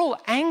 We're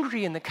all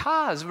angry in the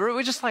cars.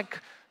 We're just like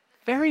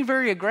very,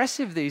 very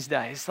aggressive these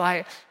days.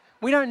 Like,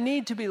 we don't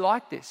need to be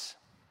like this.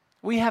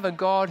 We have a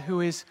God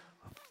who is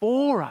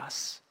for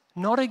us,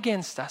 not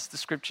against us, the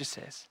scripture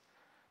says.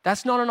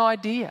 That's not an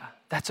idea.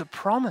 That's a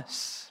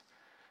promise.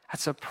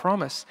 That's a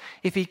promise.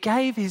 If he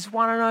gave his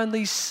one and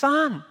only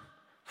son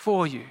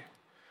for you,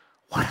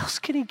 what else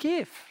can he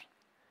give?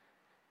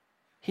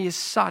 He is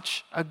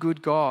such a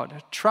good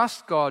God.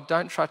 Trust God,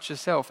 don't trust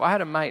yourself. I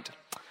had a mate.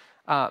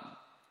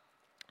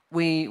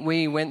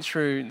 We went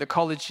through the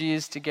college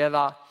years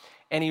together,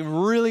 and he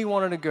really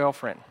wanted a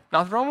girlfriend.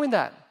 Nothing wrong with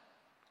that.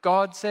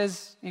 God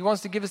says he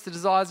wants to give us the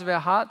desires of our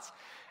hearts.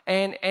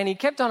 And he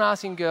kept on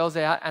asking girls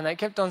out, and they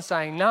kept on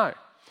saying no.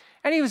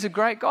 And he was a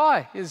great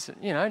guy. He was,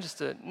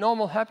 just a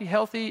normal, happy,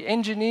 healthy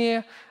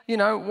engineer.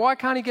 Why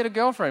can't he get a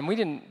girlfriend? We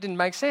didn't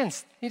make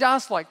sense. He'd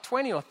asked like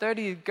 20 or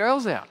 30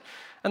 girls out,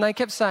 and they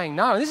kept saying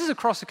no. This is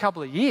across a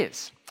couple of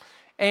years.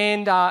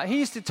 And he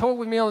used to talk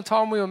with me all the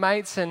time. We were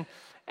mates, and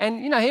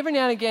every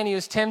now and again he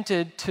was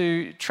tempted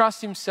to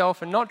trust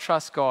himself and not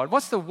trust God.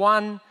 What's the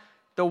one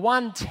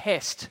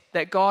test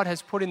that God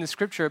has put in the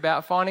scripture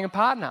about finding a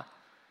partner?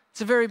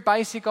 It's a very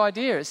basic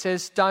idea. It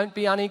says, don't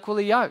be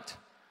unequally yoked.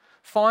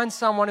 Find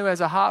someone who has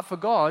a heart for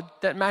God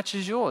that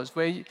matches yours,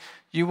 where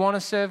you want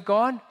to serve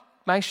God.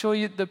 Make sure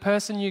the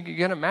person you're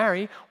going to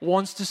marry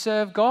wants to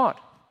serve God,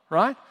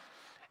 right?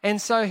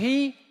 And so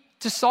he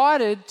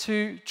decided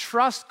to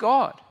trust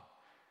God.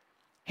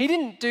 He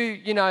didn't do,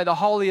 the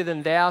holier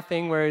than thou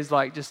thing where he's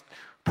like just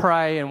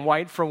pray and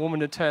wait for a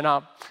woman to turn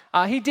up.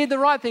 He did the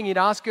right thing. He'd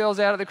ask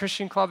girls out at the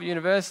Christian club at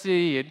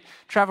university. He'd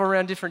travel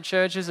around different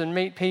churches and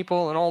meet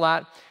people and all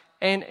that.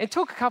 And it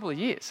took a couple of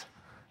years.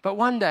 But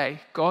one day,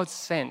 God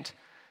sent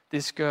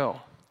this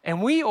girl. And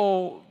we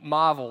all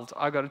marveled,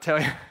 I got to tell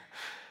you.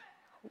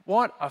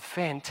 What a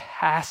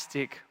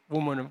fantastic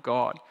woman of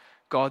God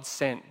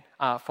sent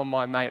for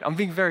my mate. I'm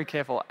being very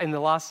careful. In the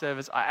last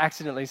service, I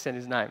accidentally said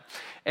his name.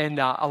 And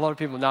a lot of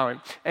people know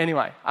him.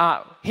 Anyway,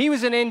 he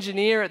was an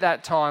engineer at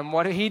that time.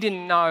 What he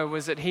didn't know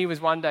was that he was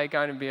one day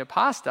going to be a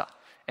pastor.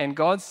 And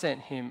God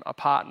sent him a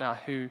partner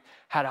who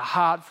had a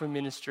heart for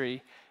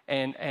ministry.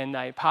 And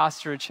they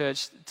pastor a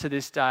church to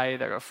this day.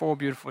 They've got 4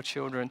 beautiful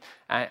children.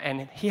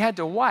 And he had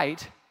to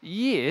wait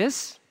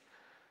years,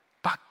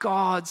 but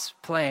God's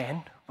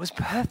plan was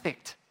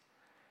perfect.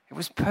 It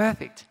was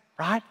perfect,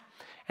 right?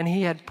 And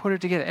he had put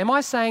it together. Am I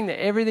saying that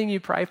everything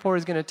you pray for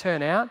is going to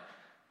turn out?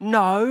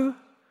 No.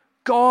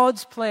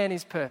 God's plan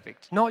is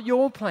perfect, not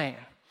your plan.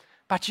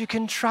 But you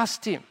can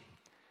trust him.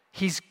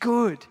 He's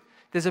good.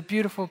 There's a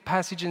beautiful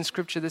passage in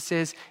Scripture that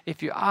says,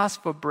 if you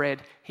ask for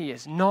bread, he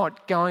is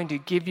not going to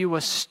give you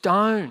a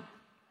stone.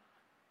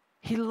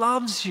 He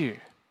loves you.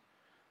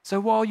 So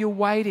while you're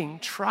waiting,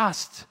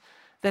 trust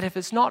that if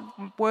it's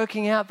not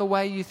working out the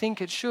way you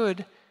think it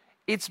should,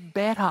 it's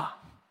better.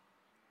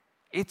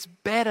 It's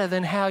better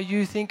than how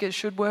you think it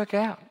should work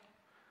out,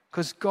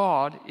 because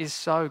God is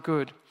so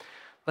good.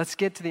 Let's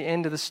get to the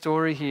end of the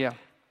story here.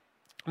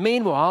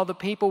 Meanwhile, the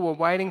people were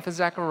waiting for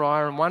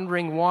Zechariah and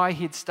wondering why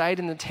he'd stayed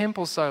in the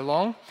temple so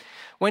long.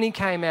 When he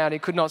came out, he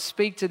could not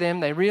speak to them.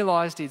 They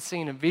realized he'd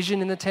seen a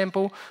vision in the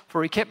temple,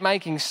 for he kept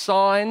making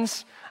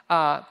signs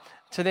to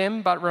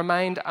them, but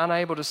remained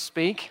unable to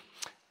speak.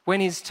 When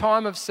his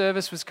time of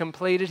service was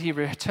completed, he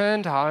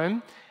returned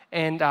home,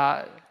 and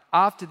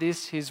after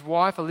this, his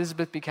wife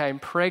Elizabeth became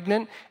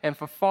pregnant, and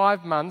for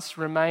 5 months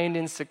remained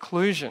in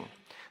seclusion.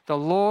 "The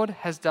Lord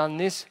has done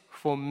this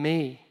for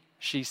me,"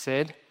 she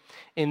said.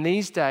 "In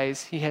these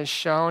days he has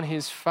shown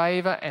his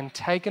favor and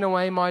taken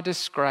away my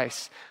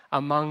disgrace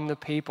among the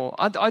people."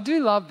 I do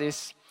love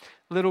this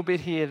little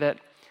bit here that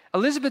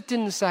Elizabeth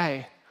didn't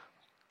say,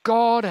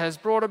 "God has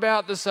brought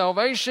about the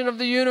salvation of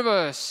the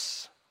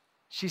universe."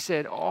 She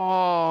said,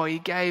 "Oh, he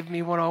gave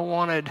me what I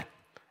wanted."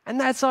 And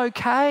that's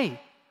okay.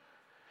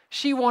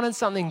 She wanted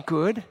something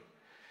good.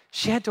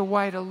 She had to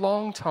wait a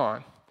long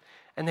time.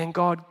 And then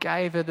God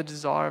gave her the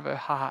desire of her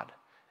heart.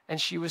 And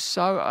she was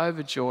so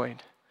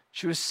overjoyed.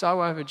 She was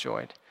so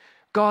overjoyed.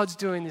 God's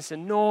doing this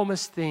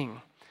enormous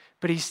thing,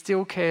 but he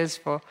still cares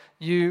for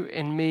you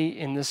and me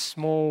in the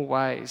small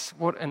ways.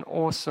 What an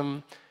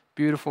awesome,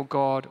 beautiful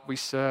God we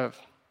serve.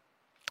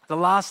 The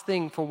last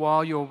thing for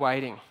while you're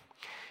waiting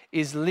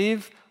is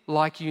live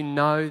like you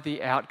know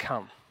the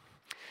outcome.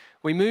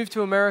 We moved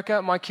to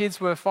America. My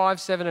kids were 5,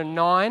 7, and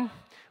 9.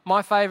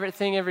 My favourite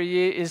thing every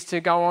year is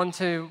to go on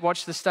to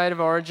watch the State of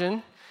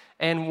Origin.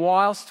 And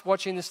whilst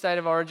watching the State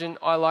of Origin,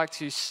 I like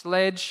to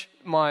sledge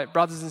my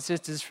brothers and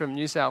sisters from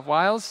New South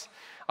Wales.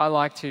 I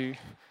like to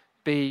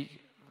be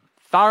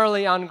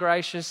thoroughly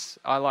ungracious.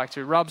 I like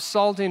to rub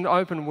salt in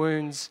open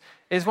wounds.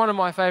 It's one of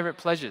my favourite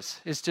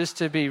pleasures, is just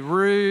to be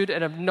rude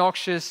and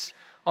obnoxious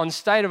on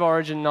State of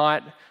Origin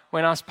night,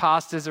 when us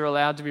pastors are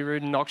allowed to be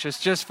rude and obnoxious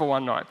just for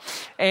one night.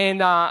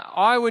 And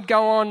I would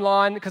go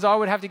online, because I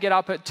would have to get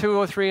up at 2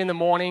 or 3 in the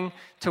morning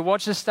to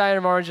watch the State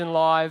of Origin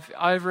live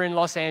over in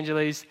Los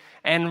Angeles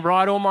and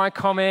write all my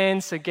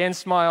comments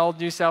against my old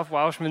New South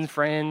Welshman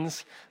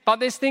friends. But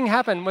this thing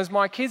happened, was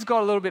my kids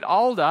got a little bit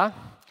older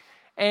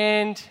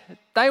and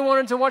they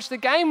wanted to watch the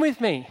game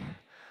with me.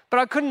 But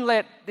I couldn't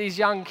let these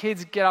young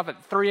kids get up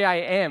at 3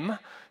 a.m.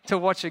 to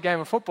watch a game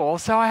of football,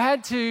 so I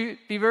had to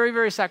be very,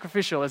 very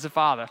sacrificial as a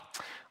father.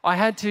 I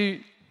had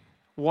to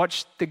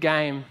watch the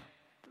game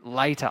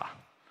later.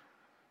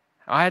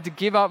 I had to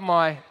give up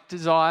my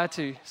desire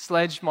to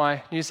sledge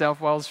my New South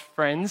Wales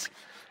friends,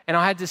 and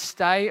I had to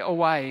stay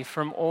away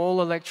from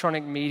all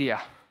electronic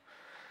media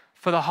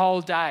for the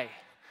whole day.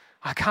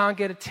 I can't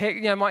get a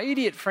text. My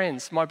idiot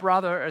friends, my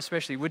brother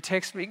especially, would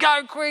text me,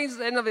 "Go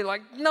Queensland," and I'd be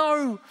like,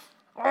 "No,"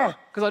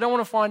 because I don't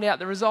want to find out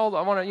the result.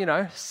 I want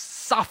to,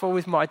 suffer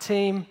with my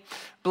team,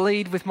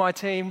 bleed with my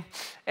team.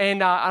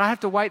 And I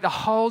have to wait the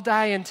whole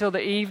day until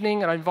the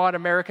evening, and I invite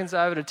Americans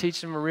over to teach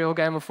them a real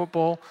game of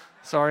football.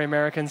 Sorry,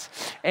 Americans.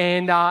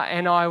 And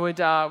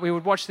we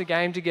would watch the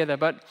game together.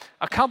 But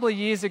a couple of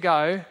years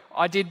ago,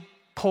 I did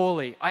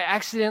poorly. I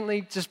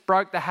accidentally just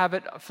broke the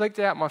habit. I flicked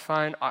out my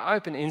phone. I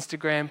opened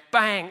Instagram.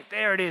 Bang,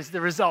 there it is,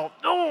 the result.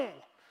 Oh!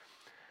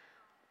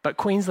 But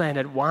Queensland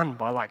had won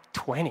by like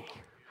 20,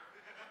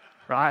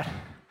 right?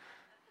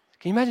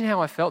 Can you imagine how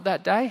I felt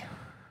that day?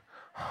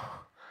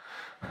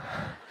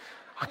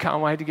 I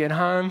can't wait to get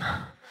home.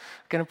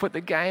 I'm going to put the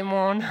game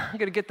on. I'm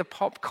going to get the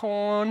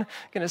popcorn.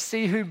 I'm going to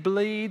see who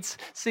bleeds,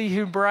 see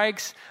who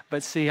breaks,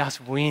 but see us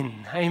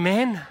win.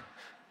 Amen?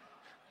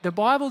 The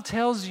Bible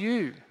tells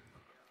you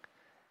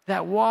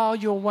that while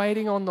you're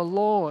waiting on the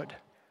Lord,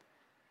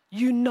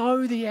 you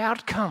know the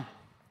outcome.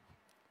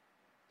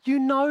 You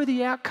know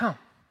the outcome.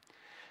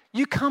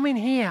 You come in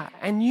here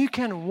and you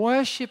can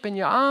worship and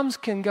your arms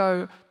can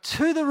go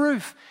to the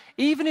roof.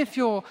 Even if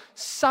you're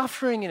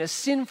suffering in a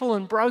sinful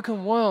and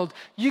broken world,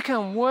 you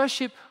can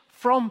worship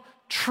from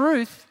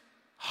truth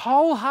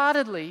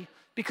wholeheartedly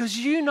because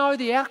you know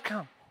the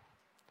outcome.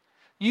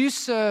 You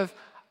serve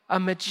a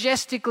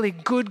majestically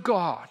good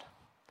God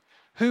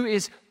who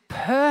is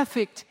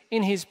perfect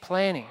in his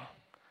planning,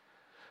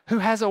 who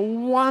has a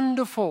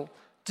wonderful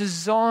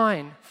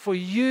design for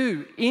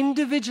you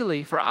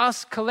individually, for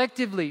us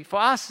collectively, for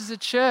us as a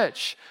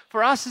church,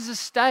 for us as a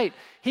state.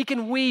 He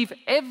can weave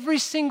every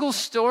single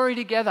story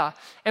together.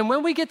 And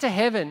when we get to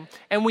heaven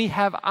and we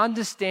have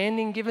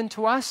understanding given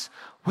to us,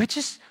 we're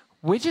just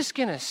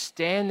going to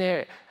stand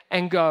there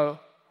and go,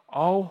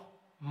 "Oh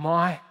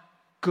my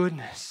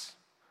goodness,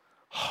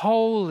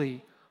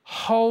 holy,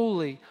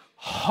 holy,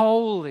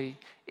 holy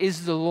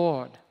is the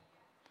Lord."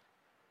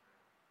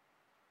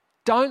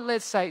 Don't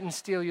let Satan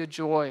steal your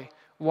joy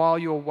while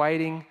you're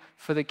waiting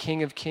for the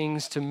King of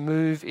Kings to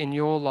move in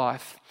your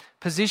life.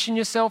 Position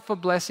yourself for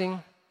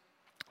blessing.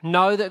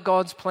 Know that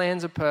God's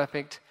plans are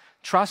perfect.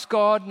 Trust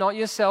God, not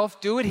yourself.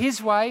 Do it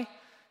his way.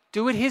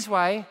 Do it his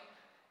way.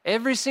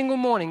 Every single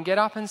morning, get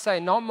up and say,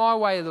 "Not my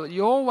way, Lord,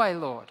 your way,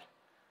 Lord,"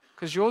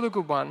 because you're the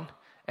good one.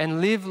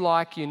 And live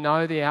like you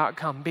know the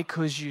outcome,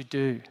 because you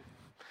do.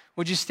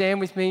 Would you stand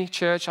with me,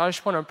 church? I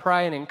just want to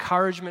pray an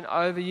encouragement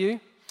over you.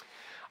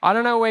 I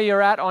don't know where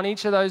you're at on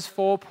each of those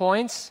 4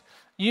 points.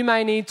 You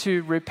may need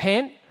to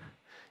repent.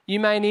 You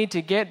may need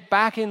to get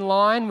back in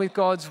line with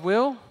God's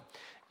will.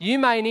 You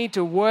may need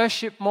to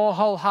worship more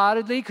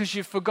wholeheartedly because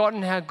you've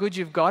forgotten how good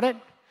you've got it.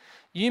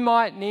 You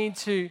might need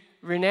to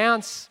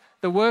renounce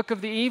the work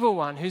of the evil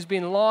one who's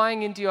been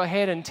lying into your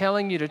head and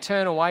telling you to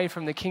turn away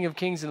from the King of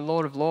Kings and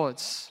Lord of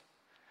Lords.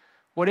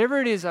 Whatever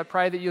it is, I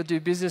pray that you'll do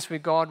business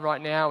with God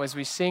right now as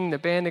we sing. The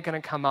band are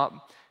going to come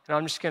up, and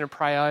I'm just going to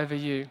pray over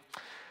you.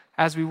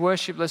 As we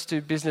worship, let's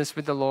do business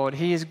with the Lord.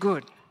 He is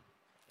good.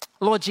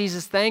 Lord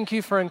Jesus, thank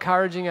you for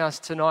encouraging us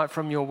tonight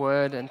from your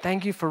word, and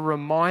thank you for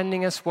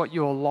reminding us what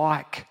you're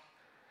like.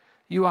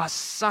 You are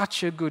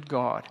such a good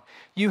God.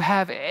 You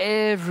have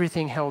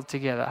everything held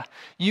together.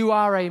 You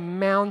are a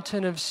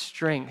mountain of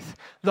strength.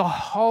 The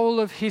whole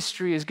of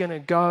history is going to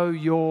go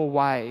your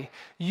way.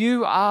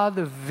 You are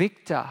the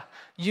victor.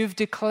 You've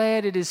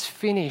declared it is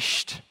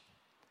finished.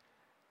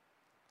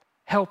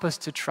 Help us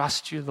to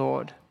trust you,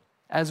 Lord,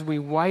 as we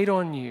wait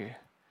on you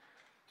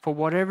for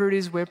whatever it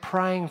is we're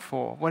praying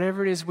for,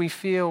 whatever it is we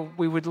feel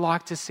we would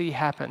like to see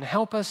happen.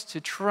 Help us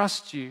to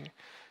trust you,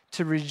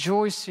 to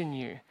rejoice in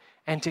you,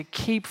 and to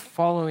keep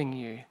following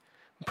you.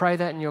 I pray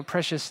that in your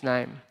precious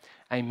name.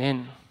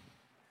 Amen.